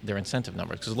about their incentive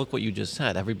numbers. Because look what you just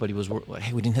said. Everybody was,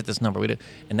 hey, we didn't hit this number.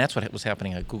 And that's what was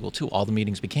happening at Google, too. All the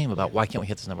meetings became about, why can't we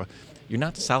hit this number? You're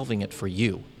not solving it for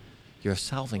you. You're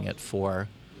solving it for,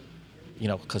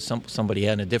 because somebody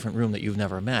in a different room that you've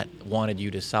never met wanted you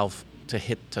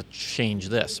to change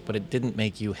this, but it didn't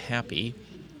make you happy.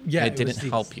 Yeah, it didn't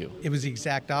help you. It was the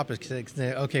exact opposite.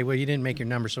 Okay, well, you didn't make your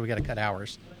number, so we got to cut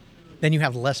hours. Then you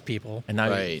have less people. And now,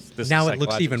 Right. Now it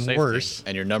looks even worse.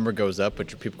 And your number goes up,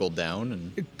 but your people go down.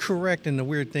 And Correct. And the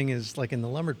weird thing is, like in the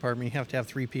lumber department, you have to have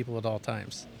 3 people at all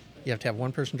times. You have to have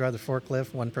one person drive the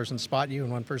forklift, one person spot you,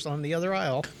 and one person on the other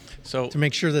aisle to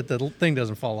make sure that the thing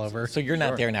doesn't fall over. So you're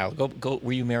not there now. Go.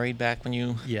 Were you married back when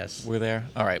you Yes. were there?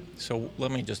 All right. So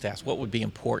let me just ask, what would be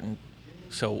important?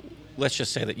 So let's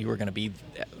just say that you were going to be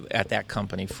at that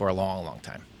company for a long, long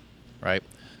time, right?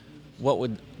 What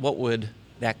would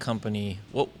that company?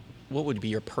 What would be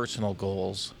your personal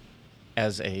goals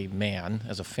as a man,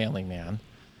 as a family man,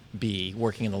 be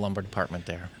working in the lumber department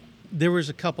there? There was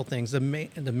a couple things. The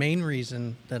main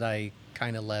reason that I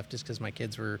kind of left is because my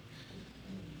kids were.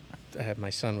 My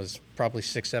son was probably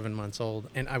 6-7 months old,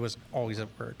 and I was always at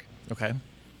work. Okay.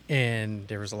 And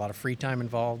there was a lot of free time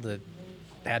involved that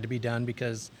had to be done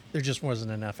because there just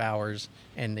wasn't enough hours,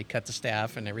 and they cut the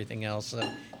staff and everything else. So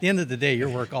at the end of the day, your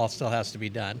work all still has to be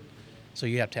done. So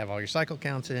you have to have all your cycle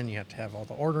counts in, you have to have all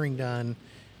the ordering done,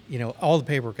 all the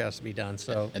paperwork has to be done.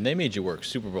 So and they made you work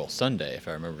Super Bowl Sunday, if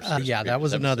I remember. yeah, that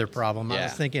was another problem. I Yeah,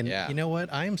 was thinking, yeah. you know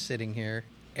what? I'm sitting here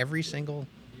every single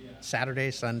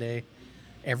Saturday, Sunday,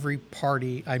 every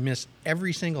party. I miss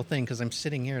every single thing because I'm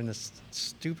sitting here in this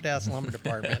stupid ass lumber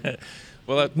department.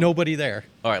 Well, Nobody there.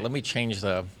 all right. Let me change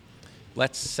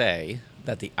let's say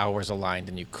that the hours aligned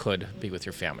and you could be with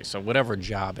your family. So whatever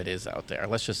job it is out there,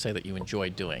 let's just say that you enjoy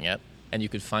doing it and you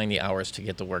could find the hours to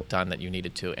get the work done that you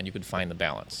needed to, and you could find the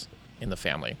balance in the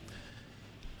family.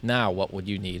 Now, what would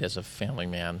you need as a family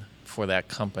man for that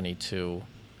company to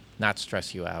not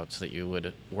stress you out so that you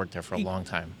would work there for a long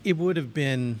time? It would have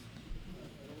been,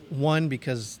 one,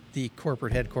 because the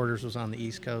corporate headquarters was on the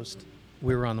East Coast.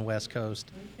 We were on the West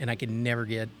Coast, and I could never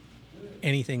get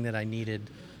anything that I needed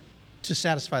to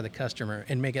satisfy the customer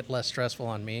and make it less stressful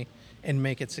on me and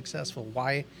make it successful.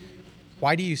 Why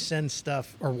do you send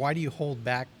stuff, or why do you hold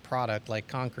back product like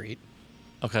concrete?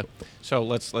 Okay, so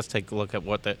let's take a look at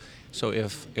so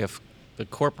if the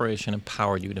corporation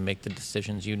empowered you to make the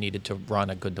decisions you needed to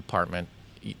run a good department,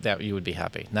 that you would be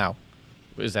happy. Now,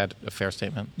 is that a fair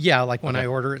statement? Yeah, like when Okay. I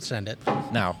order it, send it.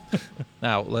 Now,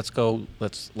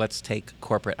 let's take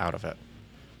corporate out of it.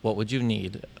 What would you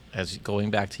need, as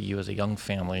going back to you as a young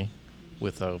family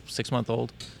with a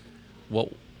 6-month-old?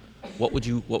 What would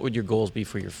your goals be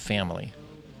for your family?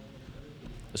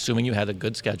 Assuming you had a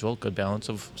good schedule, good balance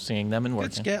of seeing them and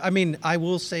working. I mean, I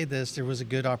will say this: there was a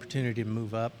good opportunity to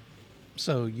move up,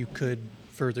 so you could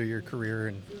further your career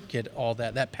and get all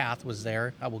that. That path was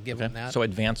there. I will give them that. So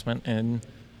advancement and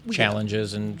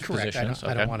challenges and Correct. positions.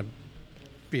 I don't want to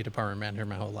be a department manager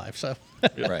my whole life. So,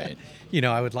 right.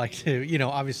 I would like to,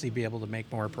 obviously be able to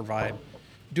make more, provide,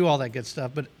 do all that good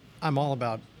stuff. But I'm all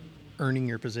about earning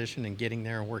your position and getting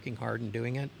there and working hard and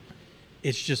doing it.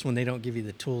 It's just when they don't give you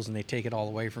the tools and they take it all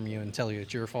away from you and tell you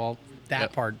it's your fault,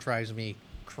 that part drives me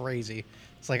crazy.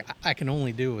 It's like I can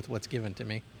only do with what's given to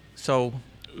me. So,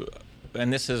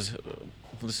 and this is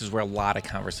where a lot of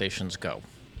conversations go.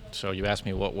 So you asked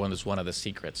me what one of the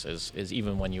secrets is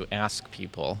even when you ask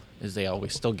people, is they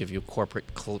always still give you corporate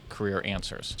career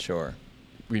answers. Sure.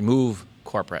 Remove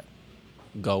corporate,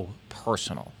 go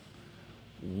personal.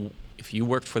 If you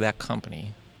worked for that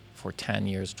company for 10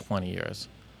 years, 20 years,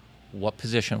 what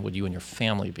position would you and your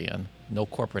family be in? No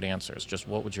corporate answers. Just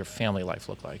what would your family life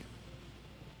look like?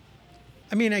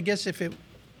 I mean, I guess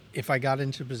if I got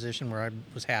into a position where I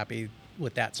was happy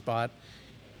with that spot,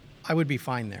 I would be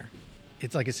fine there.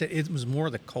 It's like I said, it was more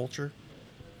the culture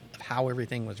of how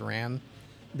everything was ran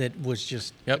that was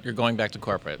just. Yep, you're going back to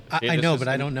corporate. I know, but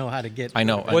I don't know how to get. I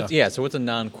know. So what's a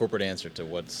non-corporate answer to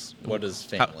what is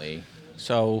family?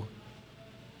 So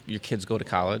your kids go to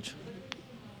college.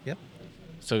 Yep.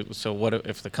 So what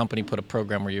if the company put a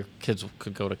program where your kids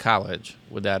could go to college?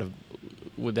 Would that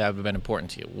have been important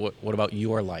to you? What about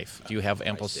your life? Do you have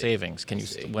ample savings?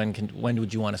 When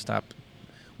would you want to stop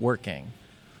working?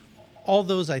 All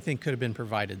those I think could have been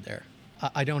provided there.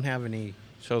 I don't have any.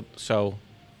 So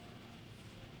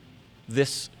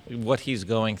this, what he's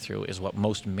going through is what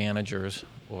most managers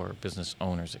or business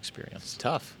owners experience. It's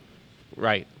tough.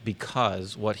 Right,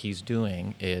 because what he's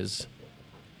doing is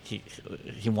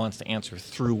he wants to answer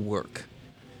through work.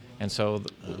 And so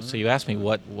you asked me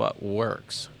what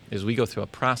works. is we go through a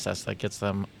process that gets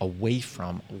them away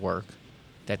from work,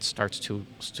 that starts to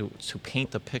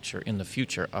paint the picture in the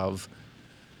future of,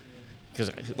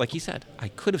 because like he said, I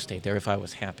could have stayed there if I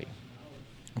was happy.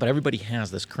 But everybody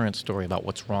has this current story about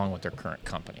what's wrong with their current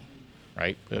company,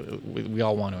 right? We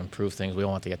all want to improve things. We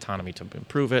all want the autonomy to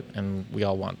improve it, and we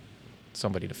all want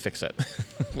somebody to fix it,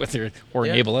 or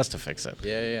enable us to fix it.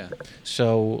 Yeah.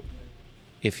 So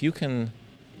if you can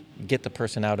get the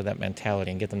person out of that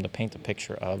mentality and get them to paint the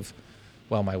picture of,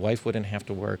 well, my wife wouldn't have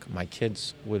to work, my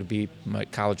kids my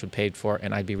college would be paid for,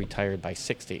 and I'd be retired by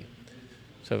 60.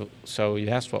 So you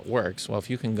asked what works. Well, if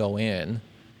you can go in,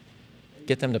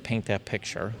 get them to paint that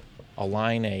picture,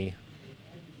 align a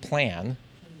plan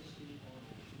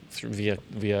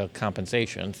via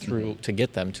compensation to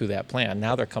get them to that plan.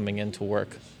 Now they're coming in to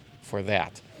work for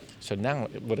that. So now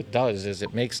what it does is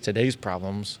it makes today's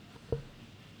problems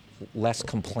less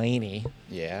complainy.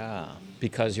 Yeah.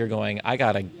 Because you're going, I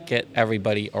got to get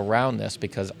everybody around this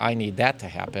because I need that to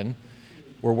happen.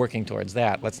 We're working towards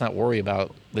that. Let's not worry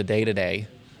about the day-to-day.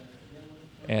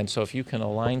 And so if you can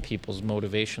align people's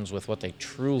motivations with what they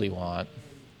truly want,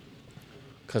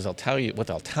 because they'll tell you,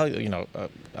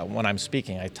 when I'm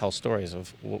speaking, I tell stories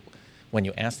of when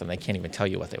you ask them, they can't even tell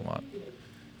you what they want.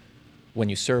 When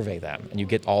you survey them and you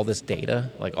get all this data,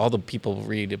 like all the people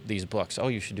read these books, oh,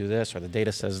 you should do this, or the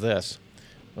data says this.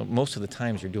 Well, most of the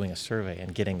times you're doing a survey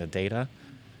and getting the data,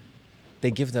 they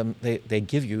give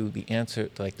you the answer,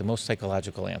 like the most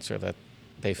psychological answer that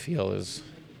they feel is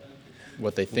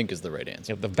What they think is the right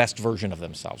answer. the best version of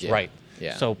themselves, Yeah. right?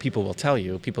 Yeah. So people will tell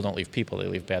you, people don't leave people, they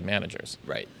leave bad managers.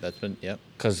 Right. That's been, yep.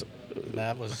 Because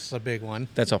That was a big one.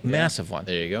 that's a massive one.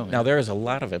 There you go. Now, there is a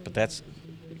lot of it, but that's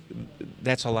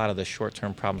a lot of the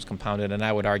short-term problems compounded, and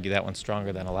I would argue that one's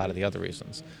stronger than a lot of the other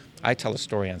reasons. I tell a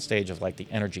story on stage of like the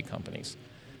energy companies.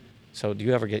 So do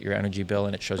you ever get your energy bill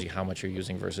and it shows you how much you're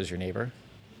using versus your neighbor?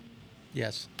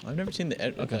 Yes. I've never seen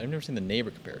I've never seen the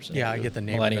neighbor comparison. Yeah, I get the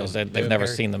neighbor. Millennials, bill. they've never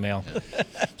seen the mail.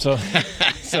 So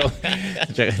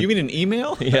You mean an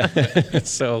email? yeah.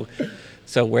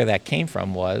 So where that came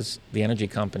from was the energy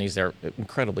companies, they're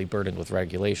incredibly burdened with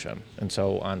regulation. And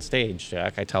so on stage,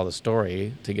 Jack, I tell the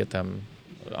story to get them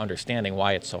understanding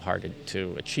why it's so hard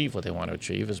to achieve what they want to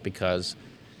achieve is because,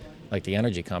 like the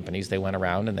energy companies, they went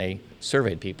around and they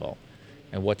surveyed people.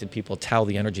 And what did people tell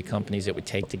the energy companies it would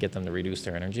take to get them to reduce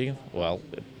their energy? Well,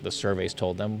 the surveys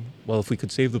told them, well, if we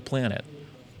could save the planet.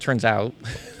 Turns out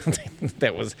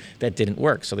that didn't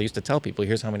work. So they used to tell people,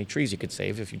 here's how many trees you could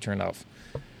save if you turned off.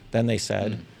 Then they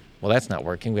said, well, that's not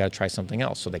working. We got to try something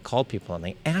else. So they called people and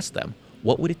they asked them,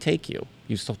 what would it take you?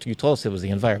 You told us it was the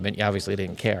environment. You obviously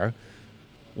didn't care.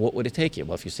 What would it take you?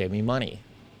 Well, if you save me money.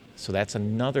 So that's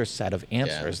another set of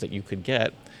answers that you could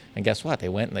get. And guess what? They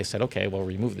went and they said, okay, well,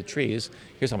 remove the trees.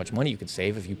 Here's how much money you could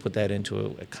save if you put that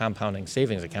into a compounding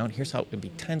savings account. Here's how it would be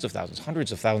tens of thousands,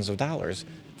 hundreds of thousands of dollars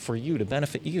for you to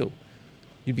benefit you.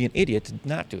 You'd be an idiot to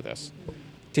not do this.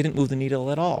 Didn't move the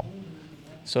needle at all.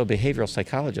 So a behavioral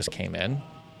psychologist came in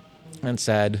and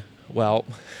said, well,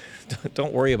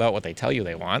 don't worry about what they tell you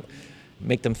they want.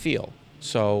 Make them feel.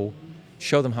 So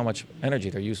show them how much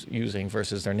energy they're using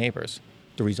versus their neighbors.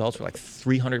 The results were like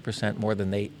 300% more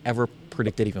than they ever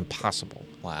predicted even possible.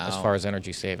 Wow. As far as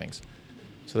energy savings.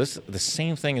 So the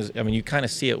same thing is, I mean, you kind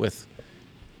of see it with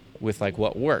like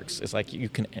what works. It's like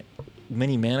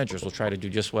many managers will try to do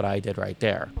just what I did right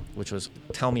there, which was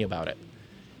tell me about it.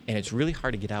 And it's really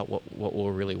hard to get out what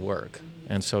will really work.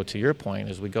 And so to your point,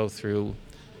 as we go through,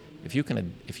 if you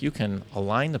can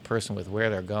align the person with where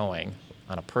they're going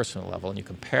on a personal level, and you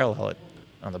can parallel it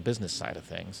on the business side of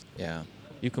things,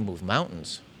 you can move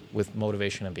mountains with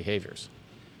motivation and behaviors.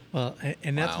 Well,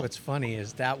 and that's Wow. what's funny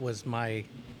is that was my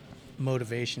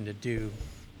motivation to do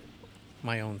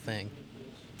my own thing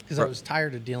because I was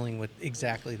tired of dealing with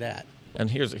exactly that. And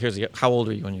here's how old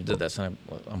were you when you did this? And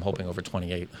I'm hoping over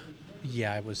 28.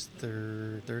 Yeah, I was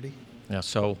 30, Yeah.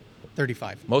 So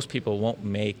 35. most people won't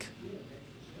make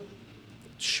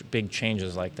big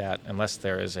changes like that unless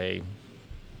there is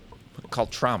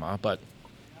called trauma, but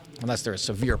unless there is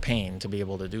severe pain to be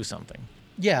able to do something.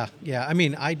 Yeah. I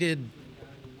mean, I did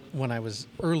when I was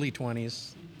early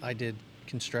 20s. I did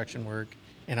construction work,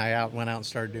 and I went out and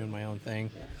started doing my own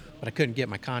thing, but I couldn't get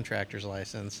my contractor's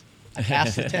license. I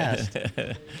passed the test.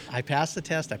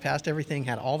 I passed everything,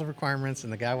 had all the requirements,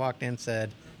 and the guy walked in and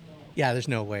said, yeah, there's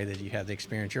no way that you have the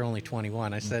experience. You're only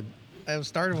 21. I said, I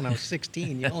started when I was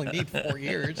 16. You only need 4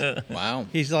 years. Wow.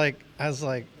 I was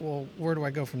like, well, where do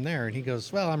I go from there? And he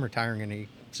goes, well, I'm retiring in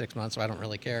 6 months, so I don't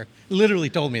really care. Literally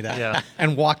told me that. Yeah.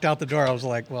 And walked out the door. I was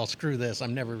like, well, screw this.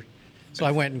 I'm never So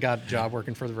I went and got a job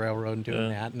working for the railroad and doing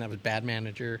that, and that was bad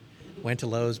manager. Went to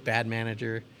Lowe's, bad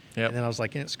manager. Yep. And then I was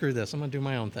like, screw this, I'm going to do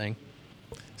my own thing.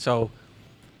 So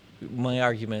my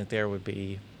argument there would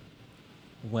be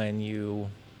when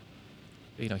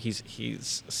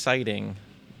he's citing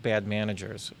bad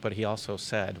managers, but he also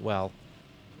said, well,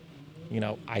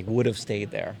 I would have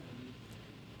stayed there.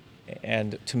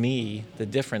 And to me, the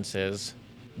difference is,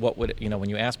 what would when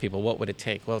you ask people what would it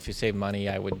take? Well, if you save money,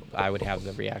 I would have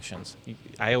the reactions.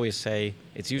 I always say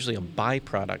it's usually a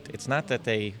byproduct. It's not that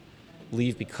they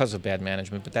leave because of bad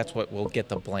management, but that's what will get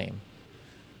the blame.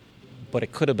 But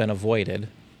it could have been avoided.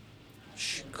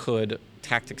 Could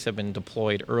tactics have been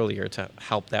deployed earlier to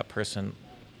help that person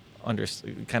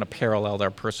kind of parallel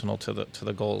their personal to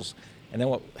the goals? And then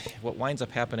what winds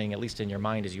up happening, at least in your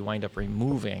mind, is you wind up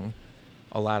removing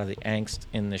a lot of the angst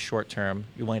in the short term.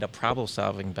 You wind up problem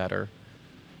solving better,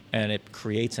 and it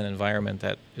creates an environment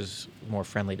that is more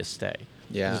friendly to stay.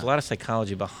 Yeah. There's a lot of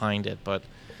psychology behind it, but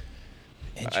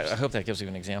I hope that gives you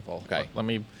an example. Okay.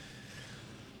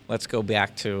 Let's go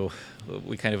back to,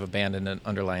 we kind of abandoned an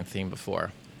underlying theme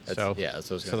before. So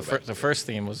the first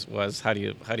theme was how do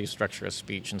you structure a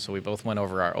speech, and so we both went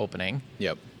over our opening.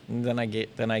 Yep. And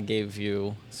then I gave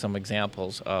you some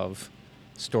examples of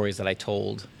stories that I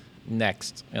told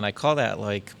next, and I call that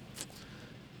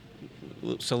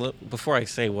before I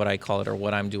say what I call it or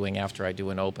what I'm doing after I do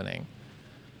an opening,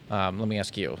 let me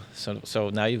ask you. So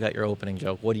now you've got your opening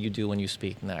joke. What do you do when you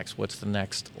speak next? What's the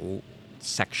next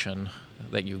section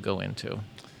that you go into?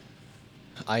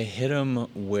 I hit them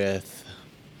with.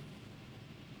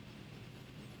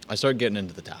 I started getting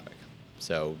into the topic.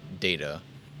 So data.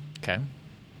 Okay.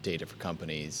 Data for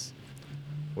companies.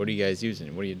 What are you guys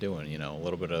using? What are you doing? A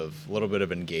little bit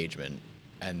of engagement,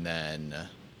 and then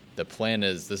the plan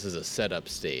is this is a setup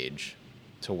stage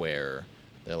to where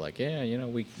they're like, yeah,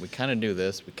 we kind of do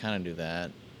this, we kind of do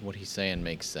that. What he's saying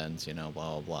makes sense, blah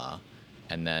blah blah,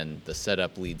 and then the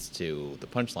setup leads to the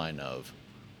punchline of,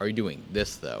 are you doing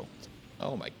this though?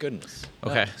 Oh my goodness.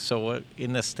 Okay, so what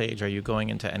in this stage are you going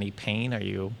into any pain? Are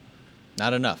you?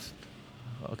 Not enough.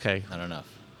 Okay. Not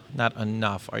enough. Not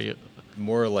enough. Are you?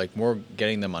 More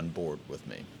getting them on board with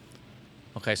me.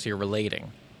 Okay, so you're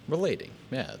relating.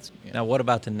 Yeah. Now, what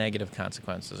about the negative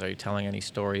consequences? Are you telling any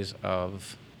stories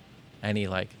of any,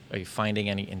 are you finding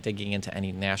any and digging into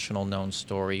any national known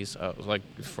stories?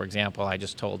 For example, I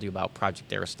just told you about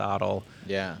Project Aristotle.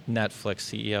 Yeah. Netflix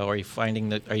CEO. Are you finding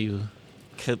that?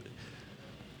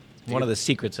 One of the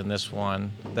secrets in this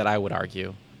one that I would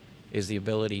argue is the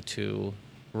ability to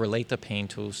relate the pain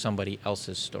to somebody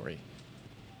else's story.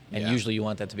 And usually you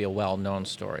want that to be a well-known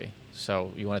story.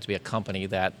 So you want it to be a company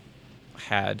that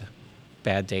had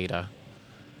bad data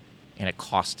and it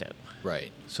cost it.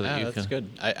 Right. So that's good.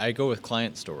 I go with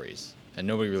client stories, and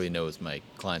nobody really knows my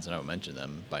clients. I don't mention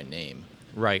them by name.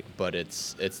 Right. But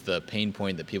it's the pain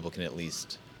point that people can at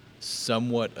least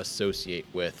somewhat associate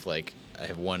with. Like, I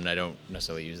have one, I don't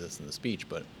necessarily use this in the speech,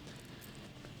 but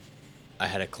I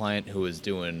had a client who was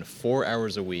doing 4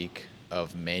 hours a week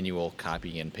of manual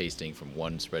copying and pasting from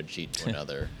one spreadsheet to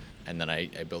another. And then I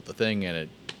built the thing, and it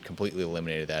completely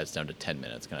eliminated that. It's down to 10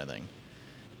 minutes kind of thing.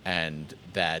 And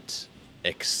that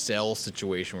Excel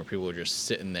situation where people are just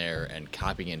sitting there and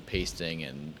copying and pasting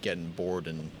and getting bored,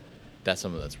 and that's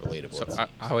something that's relatable. So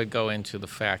I would go into the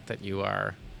fact that you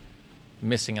are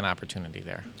missing an opportunity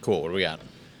there. Cool. What do we got?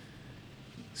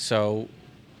 So,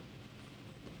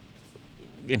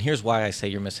 and here's why I say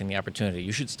you're missing the opportunity.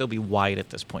 You should still be wide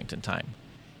at this point in time.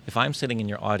 If I'm sitting in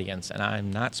your audience and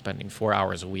I'm not spending 4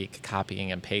 hours a week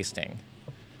copying and pasting,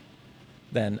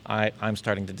 then I'm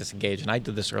starting to disengage. And I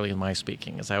did this early in my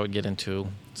speaking, as I would get into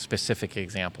specific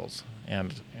examples.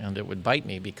 And it would bite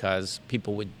me because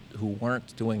people who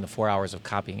weren't doing the 4 hours of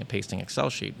copying and pasting Excel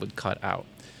sheet would cut out.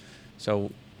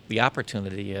 So the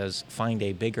opportunity is find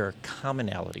a bigger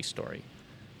commonality story.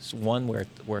 It's one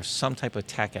where some type of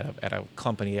tech at a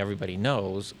company everybody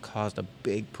knows caused a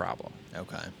big problem.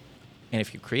 Okay. And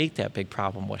if you create that big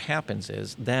problem, what happens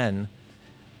is then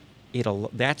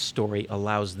that story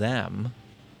allows them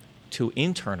to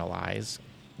internalize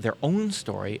their own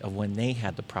story of when they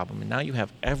had the problem. And now you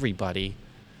have everybody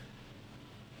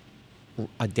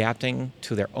adapting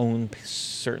to their own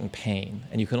certain pain.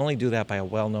 And you can only do that by a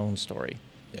well-known story.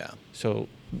 Yeah. So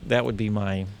that would be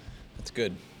my... That's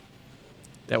good.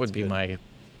 That would be my,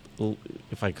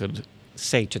 if I could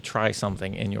say to try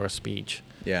something in your speech.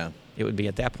 Yeah. It would be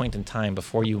at that point in time,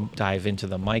 before you dive into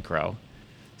the micro,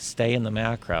 stay in the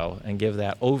macro and give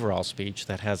that overall speech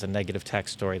that has a negative tech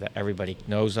story that everybody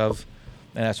knows of.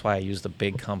 And that's why I use the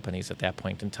big companies at that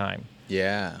point in time.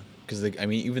 Yeah. Because,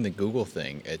 even the Google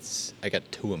thing, I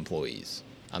got 2 employees.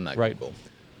 I'm not Right. Google.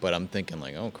 But I'm thinking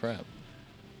like, oh crap.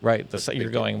 Right. That's a You're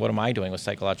big going, what am I doing with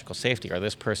psychological safety? Or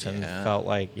this person Yeah. felt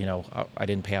like, I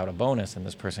didn't pay out a bonus, and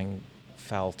this person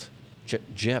felt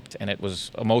gypped, and it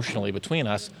was emotionally between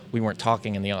us. We weren't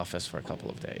talking in the office for a couple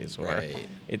of days. Or Right.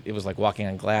 it was like walking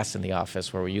on glass in the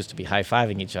office where we used to be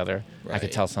high-fiving each other. I could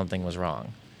Right. tell something was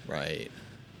wrong. Right.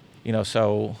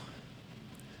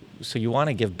 So you want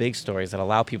to give big stories that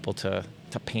allow people to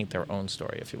paint their own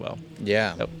story, if you will.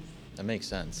 Yeah. Yep. That makes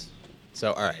sense.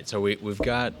 So all right, so we've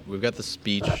got the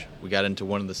speech. We got into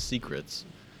one of the secrets,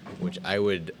 which I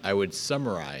would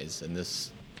summarize, and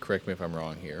this, correct me if I'm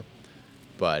wrong here,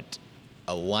 but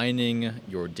aligning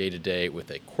your day-to-day with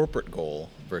a corporate goal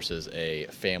versus a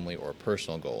family or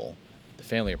personal goal. The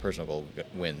family or personal goal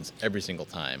wins every single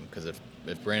time, because if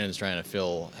Brandon's trying to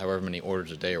fill however many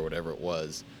orders a day or whatever it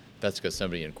was, that's because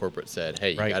somebody in corporate said,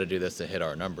 hey, you Right. got to do this to hit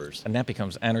our numbers. And that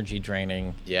becomes energy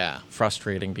draining, Yeah.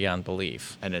 frustrating beyond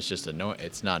belief. And it's just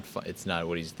it's not it's not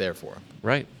what he's there for,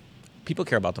 Right. People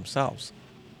care about themselves.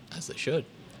 as they should.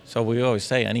 So we always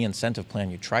say any incentive plan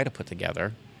you try to put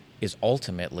together is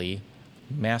ultimately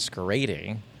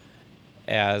masquerading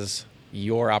as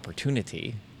your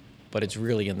opportunity, but it's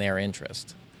really in their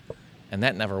interest. And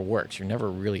that never works. You're never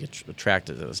really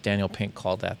attracted to this. Daniel Pink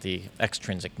called that the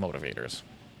extrinsic motivators.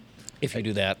 If you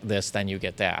do this, then you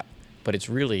get that. But it's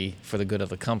really for the good of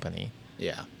the company.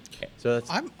 Yeah. So that's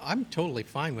I'm totally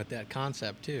fine with that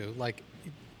concept too. Like,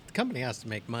 the company has to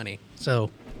make money.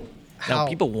 So, Now,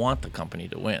 people want the company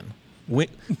to win. Let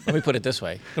me put it this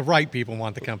way. the right people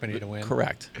want the company to win.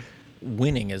 Correct.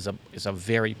 Winning is a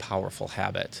very powerful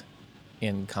habit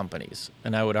in companies.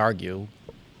 And I would argue,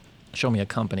 show me a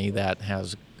company that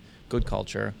has good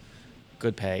culture,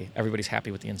 good pay, everybody's happy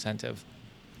with the incentive.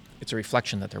 It's a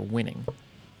reflection that they're winning.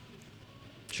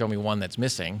 Show me one that's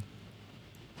missing,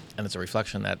 and it's a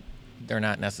reflection that they're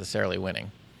not necessarily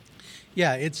winning.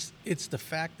 Yeah, it's the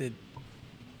fact that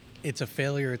it's a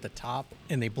failure at the top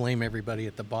and they blame everybody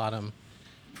at the bottom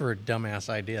for a dumbass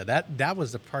idea. That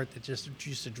was the part that just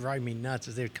used to drive me nuts,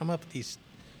 is they'd come up with these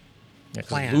Yeah, 'cause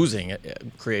plans. losing it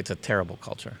creates a terrible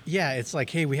culture. Yeah, it's like,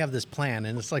 hey, we have this plan,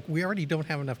 and it's like, we already don't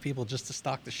have enough people just to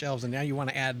stock the shelves, and now you want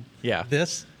to add Yeah.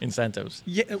 this? Incentives.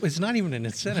 Yeah, it's not even an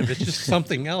incentive. It's just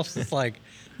something else. It's like,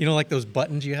 like those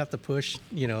buttons you have to push,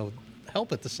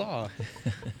 help at the saw.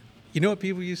 You know what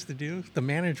people used to do? The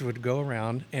manager would go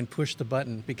around and push the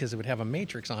button because it would have a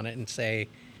matrix on it and say,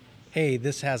 hey,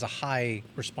 this has a high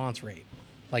response rate.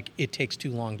 Like, it takes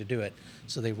too long to do it.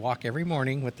 So they walk every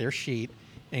morning with their sheet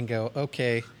and go,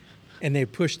 okay. And they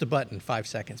push the button 5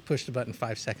 seconds, push the button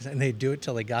 5 seconds, and they do it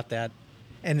till they got that.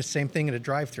 And the same thing at a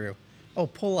drive-through. Oh,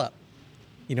 pull up.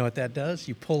 You know what that does?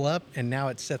 You pull up, and now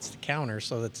it sets the counter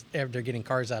so that they're getting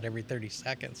cars out every 30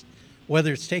 seconds.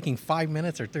 Whether it's taking 5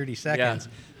 minutes or 30 seconds,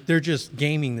 they're just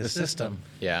gaming the system.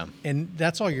 yeah. And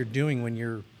that's all you're doing when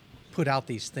you're put out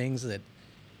these things that,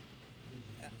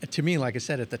 to me, like I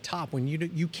said, at the top, when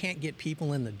you can't get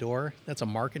people in the door, that's a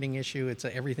marketing issue. It's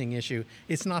a everything issue.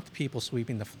 It's not the people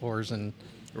sweeping the floors. And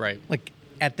Right. like,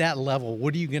 at that level,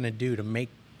 what are you going to do to make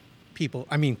people,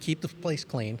 keep the place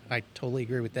clean. I totally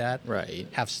agree with that. Right.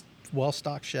 Have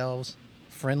well-stocked shelves,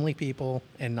 friendly people,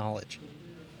 and knowledge.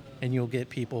 And you'll get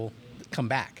people that come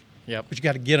back. Yep. But you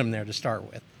got to get them there to start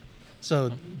with.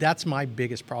 So that's my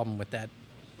biggest problem with that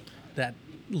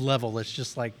level. It's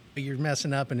just like, you're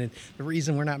messing up, and then the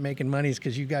reason we're not making money is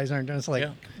because you guys aren't doing it. It's like,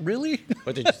 Yeah. really?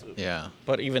 But did you, Yeah.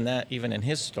 But even in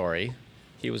his story,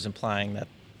 he was implying that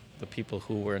the people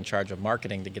who were in charge of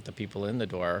marketing to get the people in the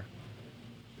door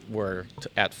were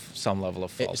at some level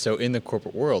of fault. So in the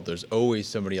corporate world, there's always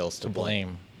somebody else to to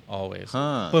blame, always.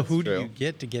 Huh. But who that's do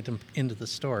true. you get them into the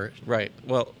store? Right.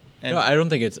 Well, and No, I don't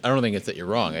think it's that you're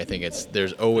wrong. I think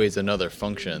there's always another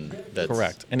function that's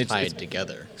Correct. And it's- tied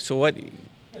together. so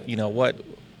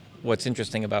what's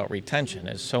interesting about retention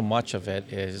is so much of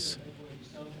it is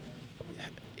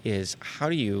how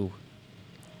do you,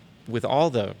 with all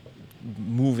the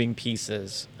moving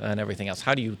pieces and everything else,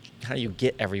 how do you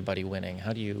get everybody winning?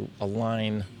 How do you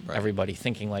align Right. everybody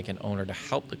thinking like an owner to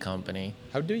help the company?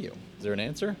 How do you? Is there an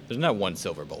answer? There's not one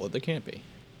silver bullet. There can't be.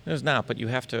 There's not, but you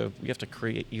have to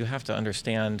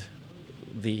understand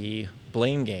the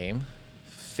blame game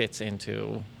fits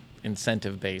into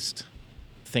incentive-based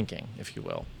thinking, if you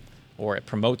will, or it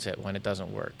promotes it when it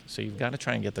doesn't work. So you've got to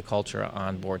try and get the culture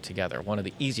on board together. One of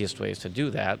the easiest ways to do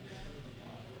that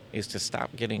is to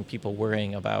stop getting people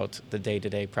worrying about the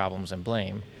day-to-day problems and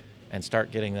blame and start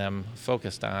getting them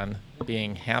focused on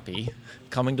being happy,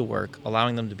 coming to work,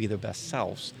 allowing them to be their best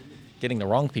selves, getting the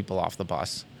wrong people off the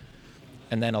bus,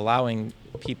 and then allowing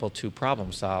people to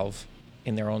problem solve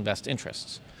in their own best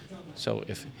interests. So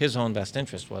if his own best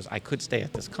interest was, I could stay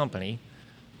at this company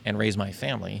and raise my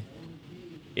family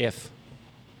if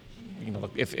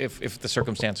the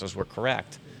circumstances were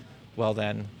correct, well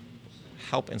then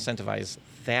help incentivize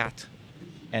that,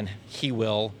 and he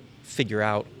will figure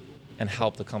out and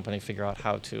help the company figure out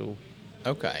how to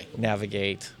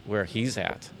navigate where he's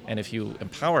at. And if you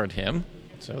empowered him,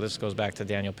 so this goes back to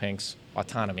Daniel Pink's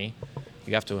autonomy,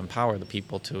 you have to empower the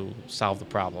people to solve the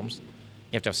problems.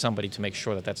 You have to have somebody to make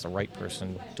sure that that's the right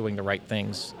person doing the right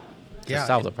things to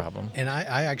solve the problem. And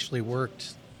I actually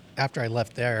worked, after I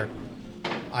left there,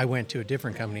 I went to a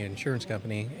different company, an insurance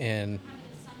company, and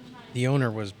the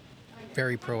owner was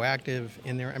very proactive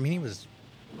in there. I mean,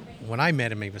 when I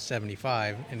met him, he was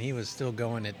 75, and he was still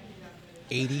going at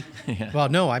 80. Yeah. Well,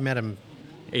 no, I met him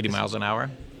 80 miles an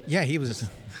hour? Yeah, he was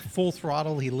full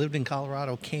throttle. He lived in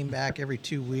Colorado, came back every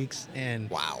 2 weeks.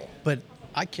 Wow. But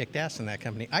I kicked ass in that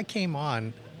company. I came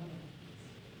on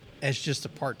as just a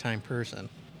part-time person.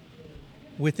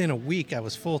 Within a week, I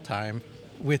was full-time.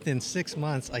 Within 6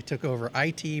 months, I took over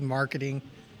IT, marketing,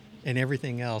 and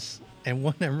everything else. And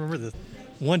I remember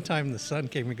one time the son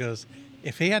came and goes,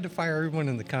 if he had to fire everyone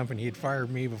in the company, he'd fire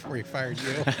me before he fired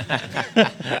you.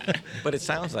 But it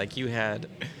sounds like you had,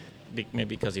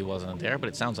 maybe because he wasn't there, but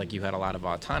it sounds like you had a lot of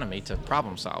autonomy to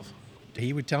problem solve.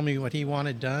 He would tell me what he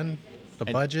wanted done, the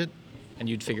budget. And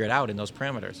you'd figure it out in those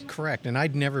parameters. Correct. And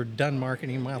I'd never done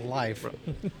marketing in my life.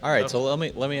 All right, so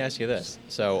let me ask you this.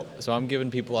 So I'm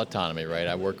giving people autonomy, right?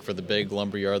 I work for the big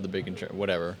lumberyard, the big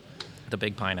whatever. The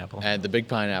big pineapple. And the big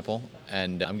pineapple,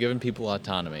 and I'm giving people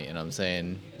autonomy, and I'm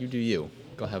saying, you do you,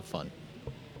 go have fun.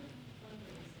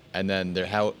 And then they're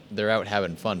out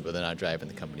having fun, but they're not driving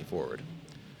the company forward.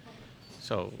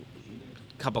 So,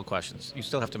 couple questions. You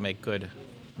still have to make good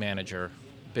manager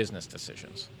business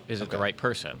decisions. Is it the right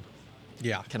person?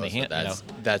 Yeah. Can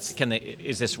they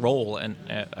is this role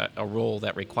a role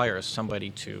that requires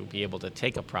somebody to be able to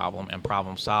take a problem and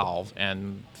problem solve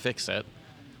and fix it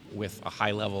with a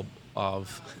high level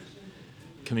of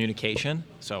communication?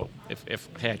 So if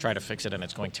hey, I try to fix it and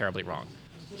it's going terribly wrong,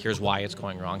 here's why it's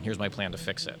going wrong, here's my plan to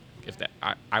fix it. If that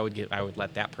I would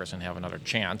let that person have another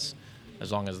chance,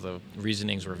 as long as the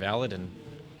reasonings were valid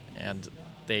and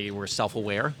they were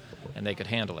self-aware and they could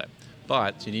handle it.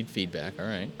 But so you need feedback, all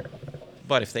right.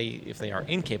 But if they are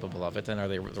incapable of it, then are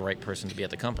they the right person to be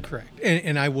at the company? Correct.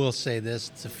 And I will say this,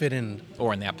 to fit in...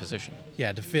 Or in that position.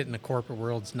 Yeah, to fit in the corporate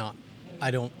world,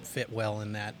 I don't fit well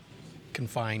in that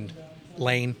confined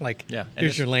lane. Like,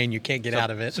 here's your lane, you can't get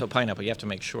out of it. So Pineapple, you have to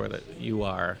make sure that you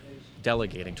are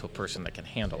delegating to a person that can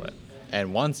handle it.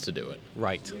 And wants to do it.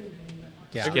 Right.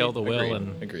 Yeah. Skill, the will,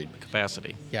 Agreed. and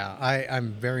capacity. Yeah,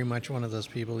 I'm very much one of those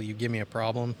people, you give me a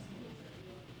problem,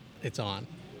 it's on.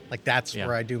 Like, that's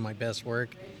where I do my best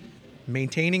work.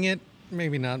 Maintaining it,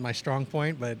 maybe not my strong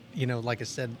point, but, like I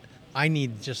said, I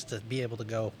need just to be able to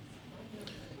go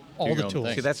all the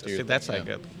tools.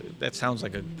 That sounds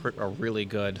like a really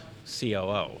good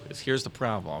COO. Here's the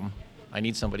problem. I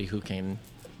need somebody who can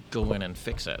go in and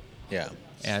fix it. Yeah.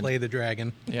 And slay the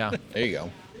dragon. Yeah. There you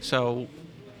go. So,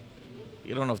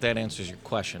 you don't know if that answers your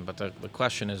question, but the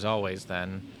question is always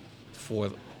then,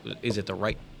 is it the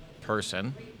right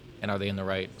person? And are they in the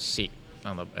right seat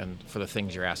and for the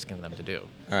things you're asking them to do?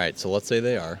 All right, so let's say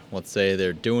they are. Let's say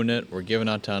they're doing it. We're giving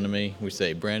autonomy. We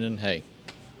say, Brandon, hey,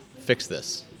 fix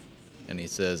this. And he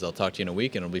says, I'll talk to you in a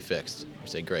week and it'll be fixed. We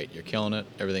say, great, you're killing it.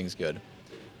 Everything's good.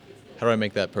 How do I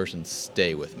make that person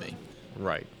stay with me?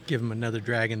 Right. Give him another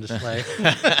dragon to slay.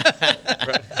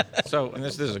 Right. So, and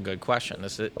this is a good question.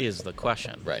 This is the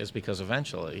question. Right. Is because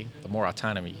eventually, the more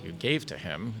autonomy you gave to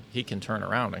him, he can turn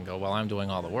around and go, well, I'm doing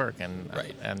all the work,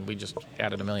 and we just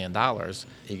added $1 million.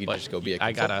 He could just go be a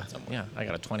consultant somewhere. I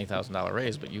got a $20,000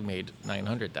 raise, but you made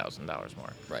 $900,000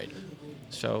 more. Right.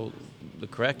 So, the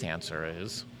correct answer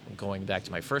is, going back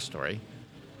to my first story,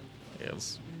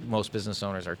 is most business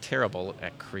owners are terrible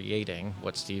at creating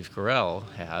what Steve Carell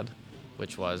had,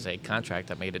 which was a contract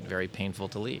that made it very painful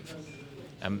to leave.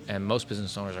 And most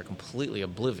business owners are completely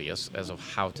oblivious as of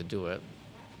how to do it,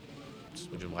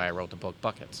 which is why I wrote the book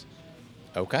Buckets.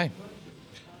 Okay.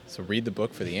 So read the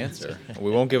book for the answer.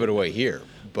 We won't give it away here,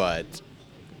 but...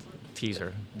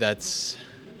 Teaser. It's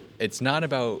not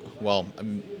about,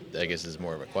 I guess this is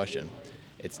more of a question.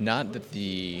 It's not that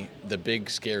the big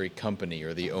scary company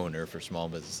or the owner for small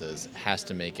businesses has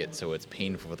to make it so it's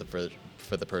painful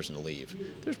for the person to leave.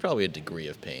 There's probably a degree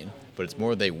of pain, but it's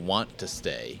more they want to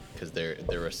stay because their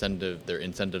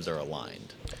incentives are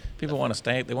aligned. People want to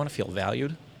stay. They want to feel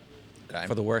valued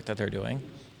for the work that they're doing.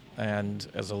 And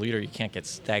as a leader, you can't get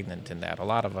stagnant in that. A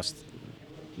lot of us,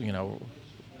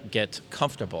 get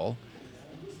comfortable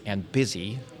and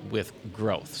busy with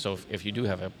growth. So if you do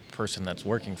have a person that's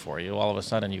working for you, all of a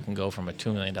sudden you can go from a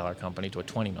 $2 million company to a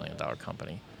 $20 million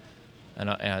company.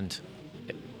 And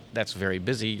that's very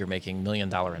busy. You're making $1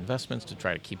 million investments to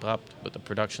try to keep up with the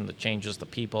production, the changes, the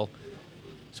people.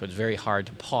 So it's very hard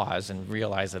to pause and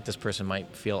realize that this person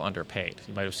might feel underpaid.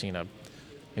 You might have seen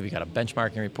maybe you got a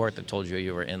benchmarking report that told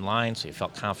you were in line, so you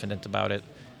felt confident about it.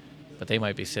 But they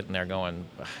might be sitting there going,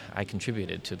 I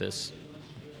contributed to this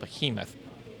behemoth.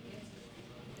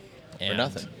 For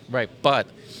nothing. Right, but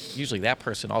usually that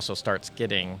person also starts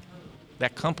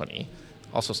that company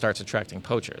also starts attracting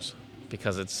poachers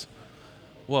because it's,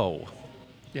 whoa.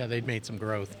 Yeah, they've made some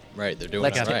growth. Right, they're doing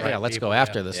Let's it right. let's go People,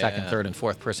 after yeah. the second, third, and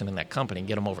fourth person in that company and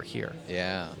get them over here.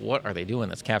 Yeah. What are they doing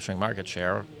that's capturing market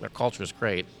share? Their culture is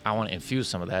great. I want to infuse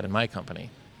some of that in my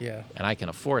company. Yeah. And I can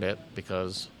afford it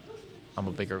because I'm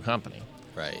a bigger company.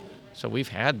 Right. So we've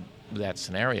had that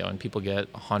scenario, and people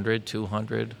get 100,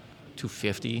 200,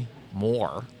 250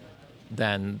 more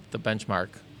than the benchmark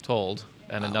told,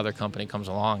 and another company comes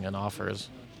along and offers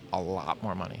a lot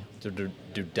more money. So do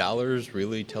dollars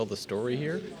really tell the story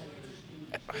here?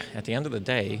 At the end of the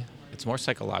day, it's more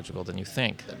psychological than you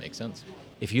think. That makes sense.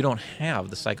 If you don't have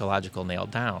the psychological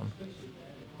nailed down,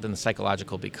 then the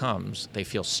psychological becomes they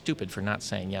feel stupid for not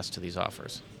saying yes to these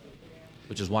offers,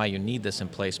 which is why you need this in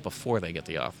place before they get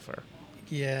the offer.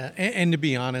 Yeah, and to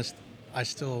be honest, I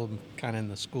still am kind of in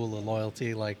the school of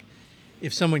loyalty. Like,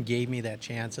 if someone gave me that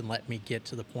chance and let me get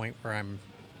to the point where I'm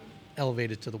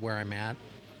elevated to where I'm at,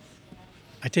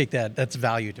 I take that. That's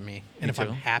value to me. And Me if I'm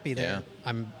too. happy there,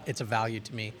 it's a value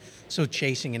to me. So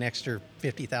chasing an extra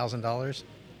 $50,000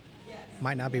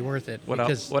 might not be worth it. What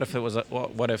if it was?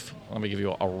 What if? Let me give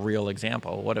you a real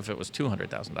example. What if it was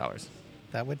 $200,000?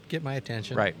 That would get my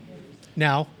attention. Right.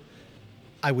 Now,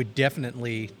 I would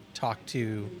definitely talk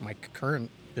to my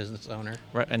current business owner.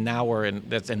 Right. And now we're in.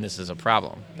 And this is a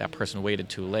problem. That person waited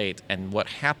too late. And what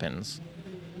happens?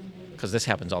 Because this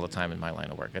happens all the time in my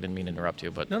line of work. I didn't mean to interrupt you,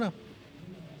 but No.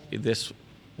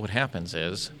 what happens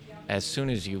is, as soon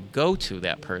as you go to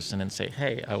that person and say,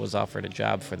 hey, I was offered a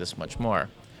job for this much more,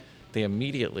 they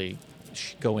immediately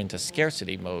go into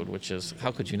scarcity mode, which is,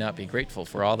 how could you not be grateful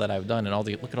for all that I've done and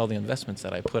look at all the investments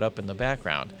that I put up in the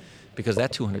background? Because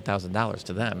that $200,000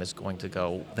 to them is going to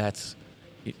go, that's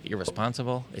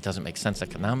irresponsible. It doesn't make sense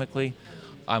economically.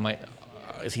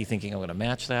 Is he thinking I'm going to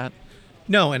match that?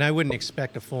 No, and I wouldn't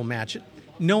expect a full match.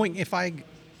 Knowing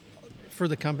for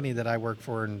the company that I worked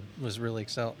for and was really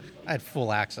I had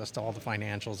full access to all the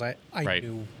financials. I Right.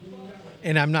 knew,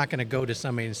 and I'm not going to go to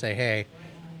somebody and say, hey,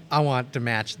 I want to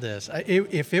match this.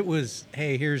 If it was,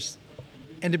 hey,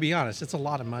 and to be honest, it's a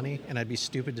lot of money, and I'd be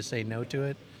stupid to say no to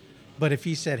it. But if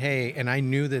he said, hey, and I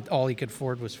knew that all he could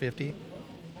afford was 50,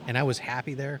 and I was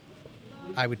happy there,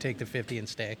 I would take the 50 and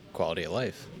stay. Quality of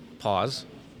life. Pause.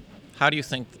 How do you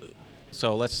think?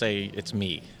 So let's say it's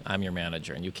me. I'm your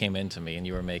manager, and you came into me, and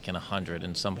you were making 100,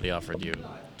 and somebody offered you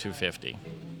 250.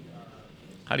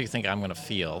 How do you think I'm going to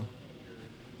feel,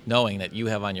 knowing that you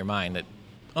have on your mind that,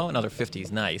 oh, another 50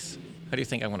 is nice? How do you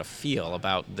think I'm going to feel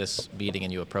about this meeting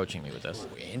and you approaching me with this?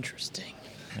 Oh, interesting.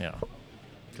 Yeah,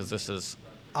 because this is.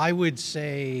 I would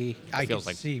say I could feels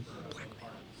like see.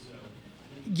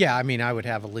 Yeah, I mean, I would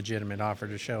have a legitimate offer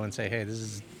to show and say, hey,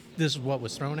 this is what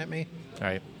was thrown at me.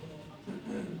 Right.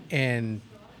 And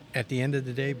at the end of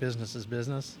the day, business is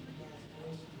business.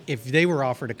 If they were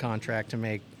offered a contract to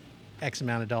make X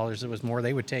amount of dollars that was more,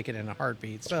 they would take it in a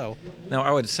heartbeat. So Now,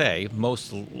 I would say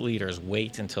most leaders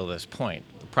wait until this point.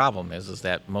 The problem is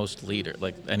that most leaders,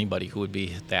 like anybody who would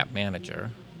be that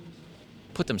manager,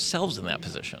 put themselves in that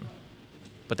position.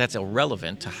 But that's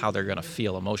irrelevant to how they're going to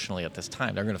feel emotionally at this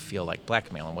time. They're going to feel like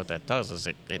blackmail, and what that does is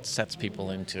it sets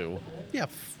people into. yeah,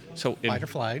 fight or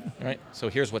flight. Right. So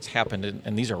here's what's happened,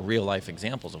 and these are real life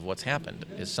examples of what's happened.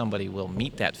 Is somebody will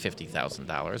meet that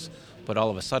 $50,000, but all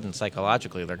of a sudden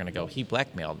psychologically they're going to go, he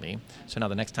blackmailed me. So now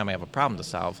the next time I have a problem to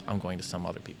solve, I'm going to some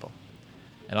other people.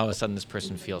 And all of a sudden this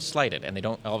person feels slighted, and they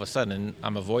don't. All of a sudden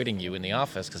I'm avoiding you in the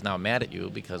office because now I'm mad at you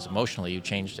because emotionally you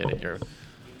changed it. And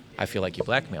I feel like you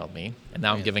blackmailed me, and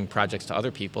now I'm giving projects to other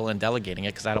people and delegating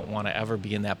it because I don't want to ever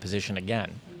be in that position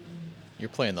again. You're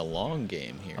playing the long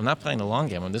game here. I'm not playing the long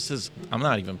game, and I'm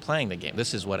not even playing the game.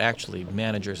 This is what actually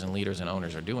managers and leaders and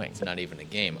owners are doing. It's not even a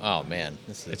game. Oh, man.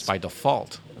 It's by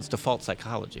default. It's default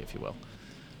psychology, if you will.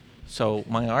 So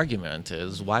my argument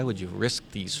is, why would you risk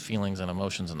these feelings and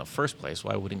emotions in the first place?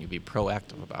 Why wouldn't you be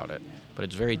proactive about it? But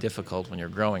it's very difficult when you're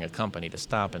growing a company to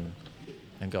stop and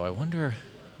go, I wonder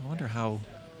how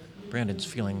Brandon's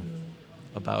feeling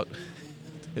about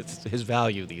his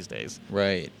value these days.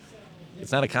 Right.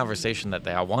 It's not a conversation that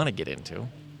I want to get into.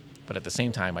 But at the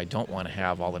same time, I don't want to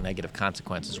have all the negative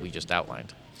consequences we just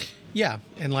outlined. Yeah,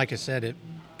 and like I said,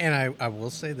 I will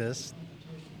say this: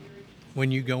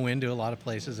 when you go into a lot of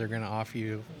places, they're going to offer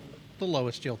you the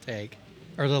lowest you'll take,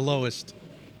 or the lowest.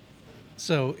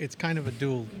 So it's kind of a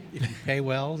dual. If you pay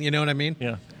well, you know what I mean.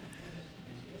 Yeah.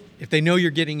 If they know you're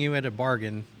getting you at a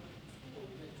bargain,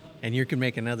 and you can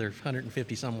make another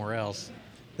 150 somewhere else,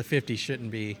 the 50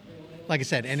 shouldn't be, like I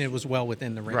said, and it was well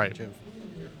within the range Right. of.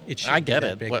 It I shouldn't get be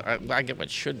that it. big. What I get what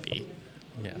should be,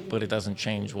 Yeah. but it doesn't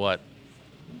change what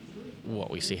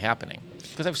we see happening.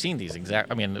 Because I've seen these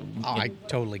exact. I mean, Oh, I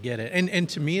totally get it. And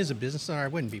to me as a business owner, I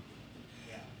wouldn't be.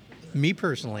 Me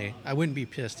personally, I wouldn't be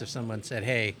pissed if someone said,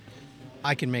 "Hey,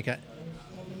 I can make a."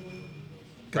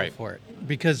 Go Right. for it,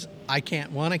 because I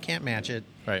can't. One, I can't match it,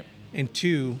 right. and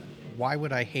two, why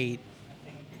would I hate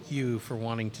you for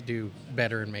wanting to do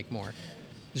better and make more?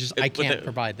 It's just I But can't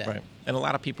provide that. Right. And a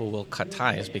lot of people will cut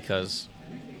ties because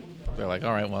they're like,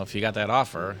 all right, well, if you got that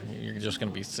offer, you're just going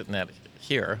to be sitting at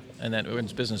here. And then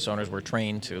as business owners, we're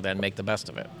trained to then make the best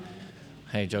of it.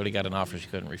 Hey, Jody got an offer she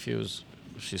couldn't refuse.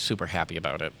 She's super happy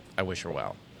about it. I wish her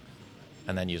well.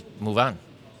 And then you move on.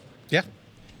 Yeah,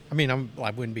 I mean,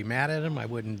 I wouldn't be mad at him. I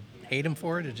wouldn't hate him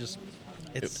for it.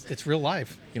 It's real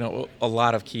life. You know, a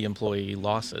lot of key employee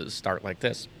losses start like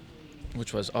this,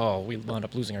 which was, we wound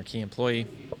up losing our key employee.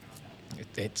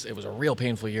 It was a real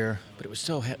painful year, but it was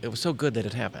so good that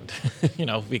it happened,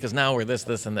 because now we're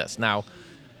this, and this. Now,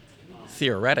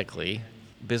 theoretically,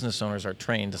 business owners are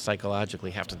trained to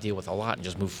psychologically have to deal with a lot and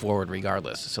just move forward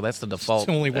regardless. So that's the default. It's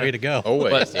the only way to go.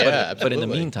 Always, But, yeah, but absolutely. in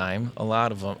the meantime, a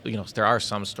lot of them, there are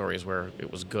some stories where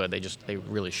it was good. They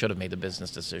really should have made the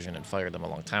business decision and fired them a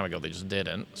long time ago. They just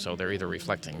didn't. So they're either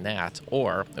reflecting that,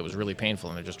 or it was really painful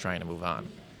and they're just trying to move on.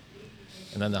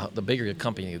 And then the bigger your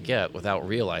company you get, without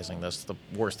realizing this, the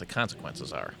worse the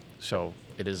consequences are. So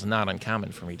it is not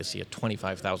uncommon for me to see a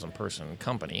 25,000 person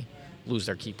company lose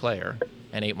their key player,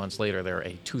 and 8 months later they're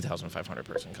a 2,500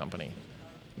 person company.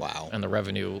 Wow. And the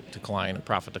revenue decline and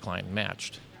profit decline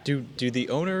matched. Do the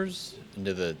owners and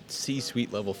do the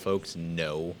C-suite level folks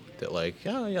know that, like,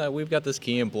 oh yeah, we've got this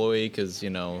key employee because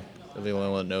they're the only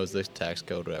one that knows this tax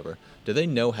code, whatever. Do they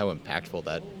know how impactful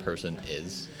that person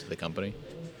is to the company?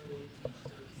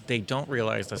 They don't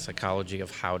realize the psychology of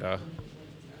how to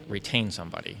retain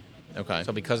somebody. Okay.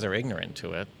 So because they're ignorant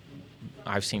to it,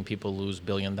 I've seen people lose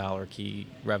billion-dollar key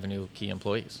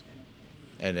employees.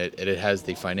 And it has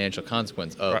the financial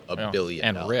consequence of Right, $1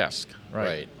 billion. and risk.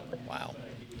 Right. Wow.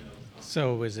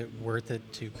 So is it worth it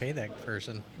to pay that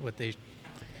person what they?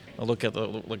 Well,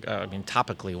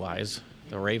 topically wise,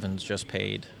 the Ravens just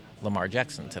paid Lamar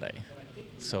Jackson today.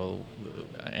 So,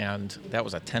 and that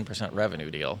was a 10% revenue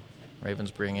deal.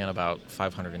 Ravens bring in about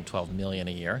 $512 million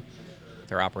a year.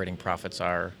 Their operating profits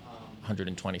are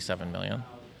 $127 million,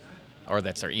 or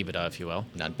that's their EBITDA, if you will.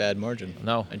 Not bad margin.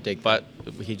 No, I'd take but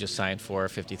he just signed for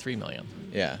 $53 million,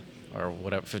 Yeah. or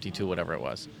whatever, 52, whatever it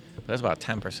was. But that's about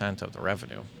 10% of the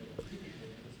revenue.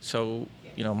 So,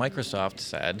 Microsoft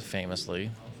said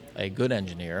famously, a good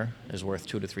engineer is worth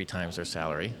 2 to 3 times their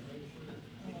salary.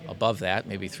 Above that,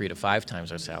 maybe 3 to 5 times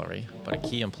their salary. But a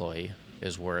key employee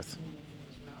is worth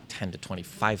 10 to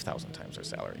 25,000 times their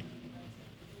salary.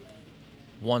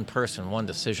 One person, one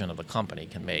decision of the company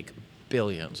can make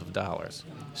billions of dollars.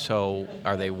 So,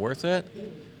 are they worth it?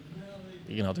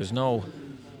 There's no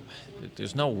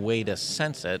way to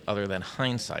sense it other than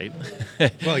hindsight.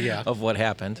 Well, yeah. Of what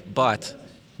happened, but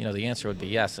the answer would be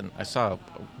yes. And I saw a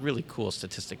really cool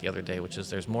statistic the other day, which is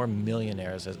there's more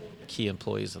millionaires as key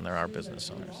employees than there are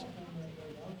business owners.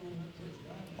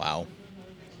 Wow.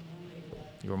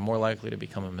 You are more likely to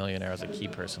become a millionaire as a key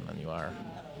person than you are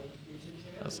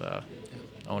as a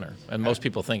owner. And most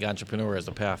people think entrepreneur is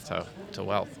the path to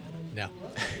wealth. No.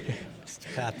 It's the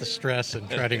path to stress and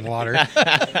treading water.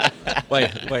 Why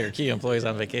your key employees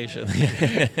on vacation?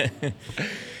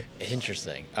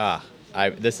 Interesting.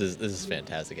 This is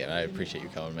fantastic. I appreciate you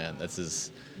coming, man. This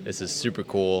is super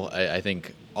cool. I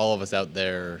think all of us out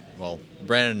there, well,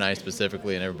 Brandon and I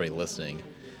specifically, and everybody listening,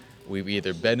 we've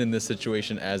either been in this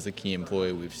situation as the key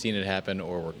employee, we've seen it happen,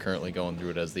 or we're currently going through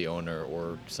it as the owner,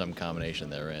 or some combination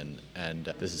therein. And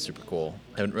this is super cool.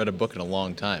 I haven't read a book in a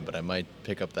long time, but I might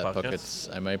pick up that Buckets?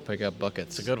 I might pick up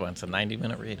Buckets. It's a good one. It's a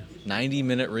 90-minute read.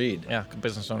 90-minute read. Yeah,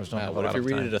 business owners don't Wow, have what a if lot you of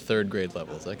read time. it at a third grade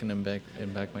level? Is that going to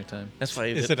impact my time? That's why.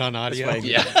 Is it on audio? that's why-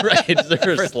 Yeah, right. Is there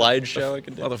a slideshow I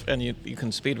can do? Well, and you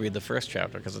can speed read the first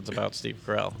chapter because it's about Steve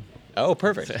Carell. Oh,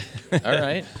 perfect. All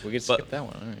right. We could skip that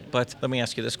one. All right. But let me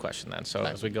ask you this question then. So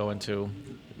Okay. as we go into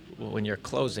when you're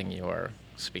closing your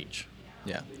speech,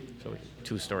 Yeah. so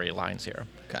 2 story lines here.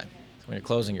 Okay. when you're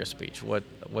closing your speech,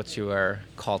 what's your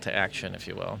call to action, if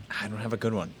you will? I don't have a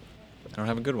good one.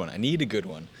 I need a good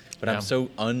one, but Yeah. I'm so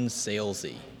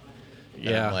unsalesy.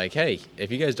 Yeah. I'm like, hey,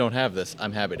 if you guys don't have this,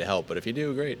 I'm happy to help. But if you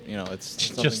do, great. It's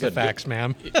something Just the good. facts,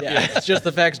 ma'am. Yeah, it's just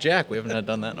the facts, Jack. We haven't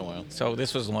done that in a while. So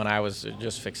this was one I was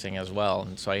just fixing as well,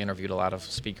 and so I interviewed a lot of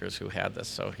speakers who had this.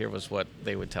 So here was what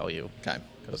they would tell you, Okay.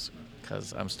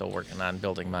 because I'm still working on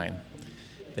building mine.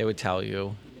 They would tell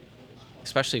you,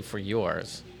 especially for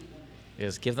yours,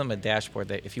 is give them a dashboard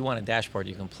that if you want a dashboard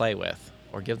you can play with,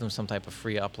 or give them some type of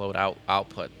free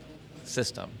output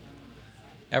system.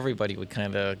 Everybody would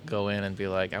kind of go in and be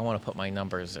like, I want to put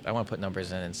numbers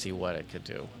in and see what it could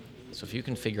do. So if you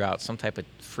can figure out some type of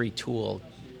free tool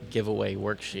giveaway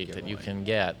worksheet that you can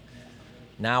get,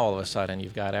 now all of a sudden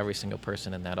you've got every single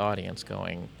person in that audience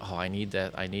going, oh, I need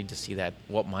to see that,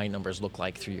 what my numbers look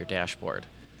like through your dashboard.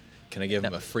 Can I give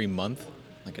them a free month,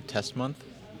 like a test month?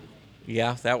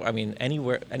 Yeah,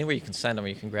 anywhere you can send them,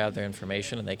 you can grab their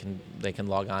information and they can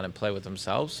log on and play with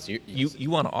themselves. So you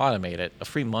want to automate it. A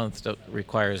free month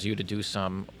requires you to do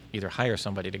either hire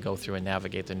somebody to go through and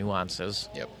navigate the nuances.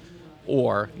 Yep.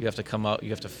 Or you have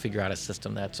to figure out a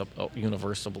system that's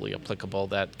universally applicable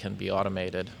that can be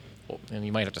automated. And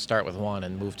you might have to start with one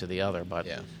and move to the other, but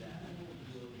Yeah.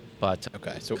 But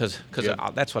Okay. So because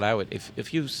that's what I would,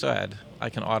 if you said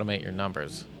I can automate your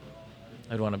numbers,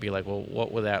 I'd want to be like, well,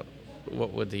 what would that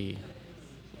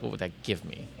give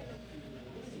me?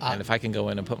 And if I can go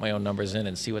in and put my own numbers in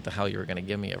and see what the hell you were going to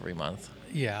give me every month.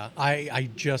 Yeah, I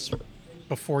just,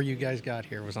 before you guys got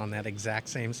here, was on that exact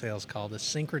same sales call. This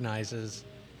synchronizes,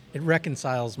 it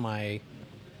reconciles my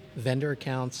vendor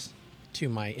accounts to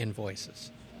my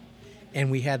invoices. And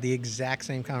we had the exact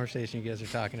same conversation you guys are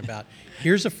talking about.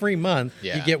 Here's a free month.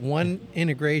 Yeah. You get one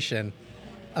integration.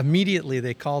 Immediately,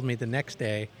 they called me the next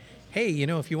day. Hey,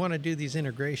 if you want to do these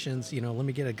integrations, let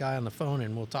me get a guy on the phone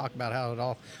and we'll talk about how it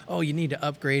all. Oh, you need to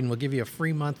upgrade and we'll give you a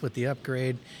free month with the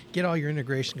upgrade. Get all your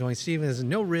integration going. See if there's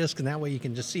no risk, and that way you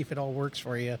can just see if it all works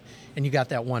for you. And you got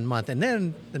that 1 month. And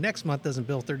then the next month doesn't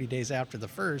bill 30 days after the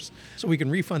first, so we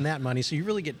can refund that money. So you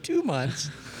really get 2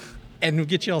 months. And we'll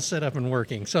get you all set up and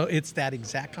working. So it's that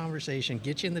exact conversation.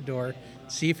 Get you in the door,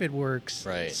 see if it works,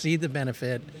 Right. see the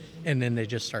benefit, and then they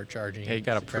just start charging. Yeah, you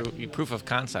got proof of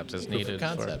concept is Proof needed. of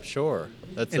concept, sure.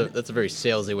 That's a very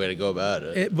salesy way to go about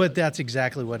it. But that's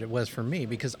exactly what it was for me,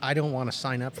 because I don't want to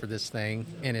sign up for this thing,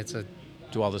 and it's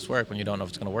do all this work when you don't know if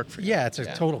it's going to work for you. it's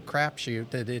a total crapshoot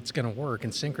that it's going to work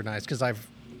and synchronize, because I've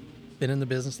been in the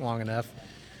business long enough.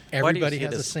 Everybody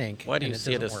has a sync. Why do you and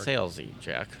see it as doesn't work. salesy,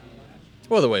 Jack?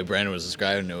 Well, the way Brandon was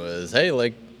describing it was, hey,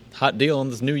 like, hot deal on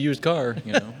this new used car,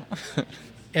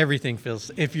 Everything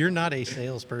feels, if you're not a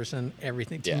salesperson,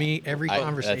 everything, to Yeah. me, every that's-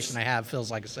 conversation I have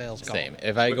feels like a sales call. Same.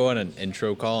 If I go on an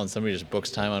intro call and somebody just books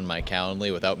time on my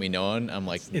Calendly without me knowing, I'm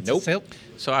like, It's nope. a sale.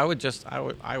 So I would just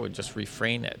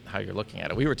reframe it how you're looking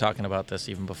at it. We were talking about this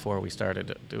even before we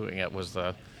started doing it. Was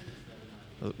the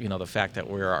fact that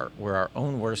we're our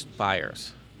own worst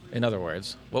buyers. In other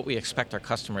words, what we expect our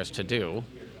customers to do,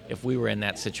 if we were in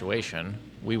that situation,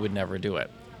 we would never do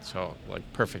it. So, like,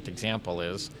 perfect example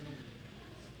is,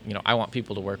 I want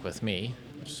people to work with me,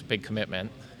 which is a big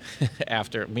commitment.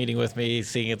 After meeting with me,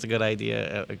 seeing it's a good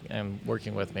idea, and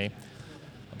working with me.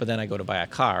 But then I go to buy a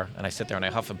car, and I sit there and I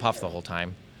huff and puff the whole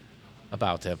time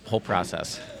about the whole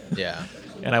process. Yeah.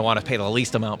 And I want to pay the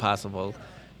least amount possible,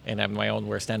 and I'm my own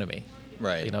worst enemy.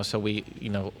 Right. So we,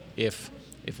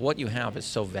 if what you have is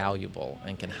so valuable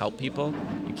and can help people,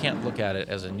 you can't look at it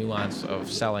as a nuance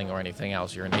of selling or anything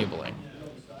else. You're enabling.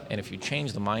 And if you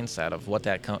change the mindset of what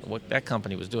that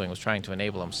company was doing, was trying to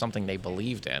enable them something they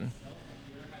believed in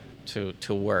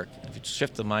to work. If you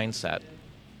shift the mindset,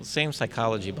 the same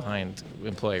psychology behind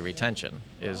employee retention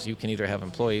is you can either have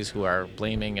employees who are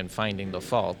blaming and finding the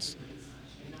faults,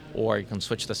 or you can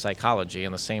switch the psychology,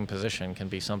 and the same position can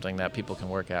be something that people can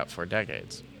work at for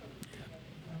decades.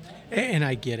 And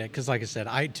I get it, because like I said,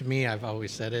 I've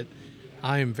always said it,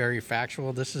 I am very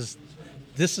factual. This is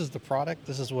the product.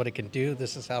 This is what it can do.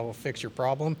 This is how it will fix your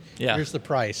problem. Yeah. Here's the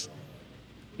price.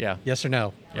 Yeah. Yes or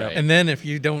no. Right. And then if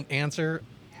you don't answer,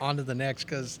 on to the next,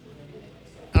 because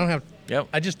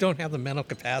I just don't have the mental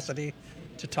capacity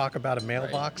to talk about a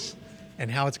mailbox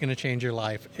and how it's going to change your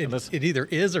life. It either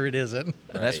is or it isn't.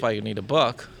 And that's why you need a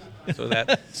book, so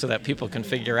that people can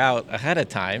figure out ahead of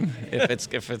time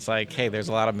if it's like, hey, there's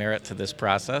a lot of merit to this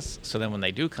process. So then when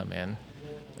they do come in,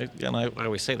 and I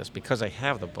always say this, because I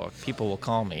have the book, people will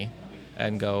call me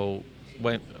and go,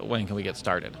 when can we get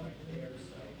started?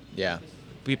 Yeah.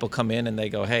 People come in and they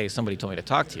go, hey, somebody told me to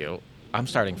talk to you. I'm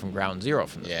starting from ground zero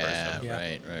from this person. Yeah.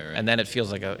 Right. And then it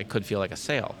could feel like a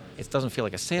sale. It doesn't feel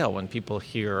like a sale when people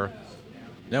hear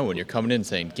No, when you're coming in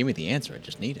saying, "Give me the answer, I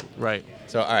just need it." Right.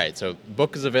 So, all right. So,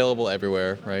 book is available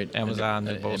everywhere, right? Amazon,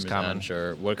 they're most common.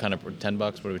 Sure. What kind of $10?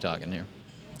 What are we talking here?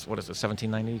 What is it?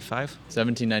 $17.95.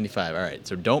 $17.95. All right.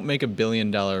 So, don't make $1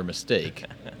 billion mistake.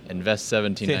 Invest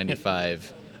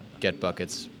 $17.95. Get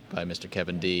Buckets by Mr.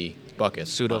 Kevin D.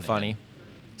 Buckets. Pseudo funny.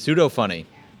 Pseudo funny.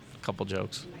 Couple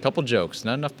jokes. Couple jokes.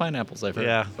 Not enough pineapples, I've heard.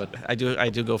 Yeah, But I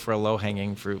do go for a low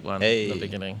hanging fruit one in the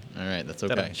beginning. All right, that's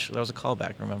That okay. was a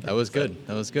callback. Remember? That was good.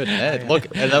 That was good. Hey, look,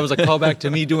 and that was a callback to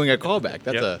me doing a callback.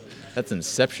 Yep. That's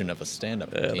inception of a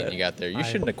stand-up routine you got there. You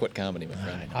shouldn't have quit comedy, my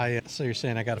friend. So you're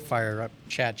saying I got to fire up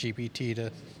Chat GPT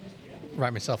to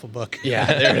write myself a book? Yeah,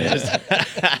 there it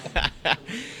is.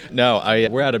 No,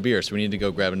 we're out of beer, so we need to go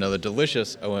grab another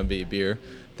delicious OMB beer.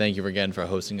 Thank you again for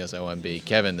hosting us, OMB.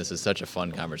 Kevin, this is such a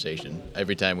fun conversation.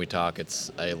 Every time we talk,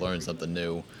 I learn something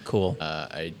new. Cool.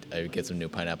 I get some new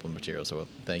pineapple material, so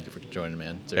thank you for joining,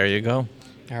 man. There you go.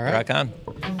 All right. Rock on.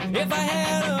 If I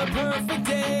had a perfect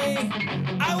day,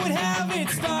 I would have it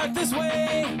start this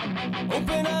way.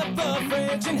 Open up the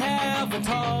fridge and have a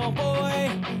tall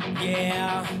boy,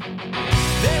 yeah.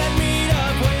 Then I'd meet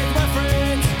up with my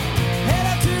friends.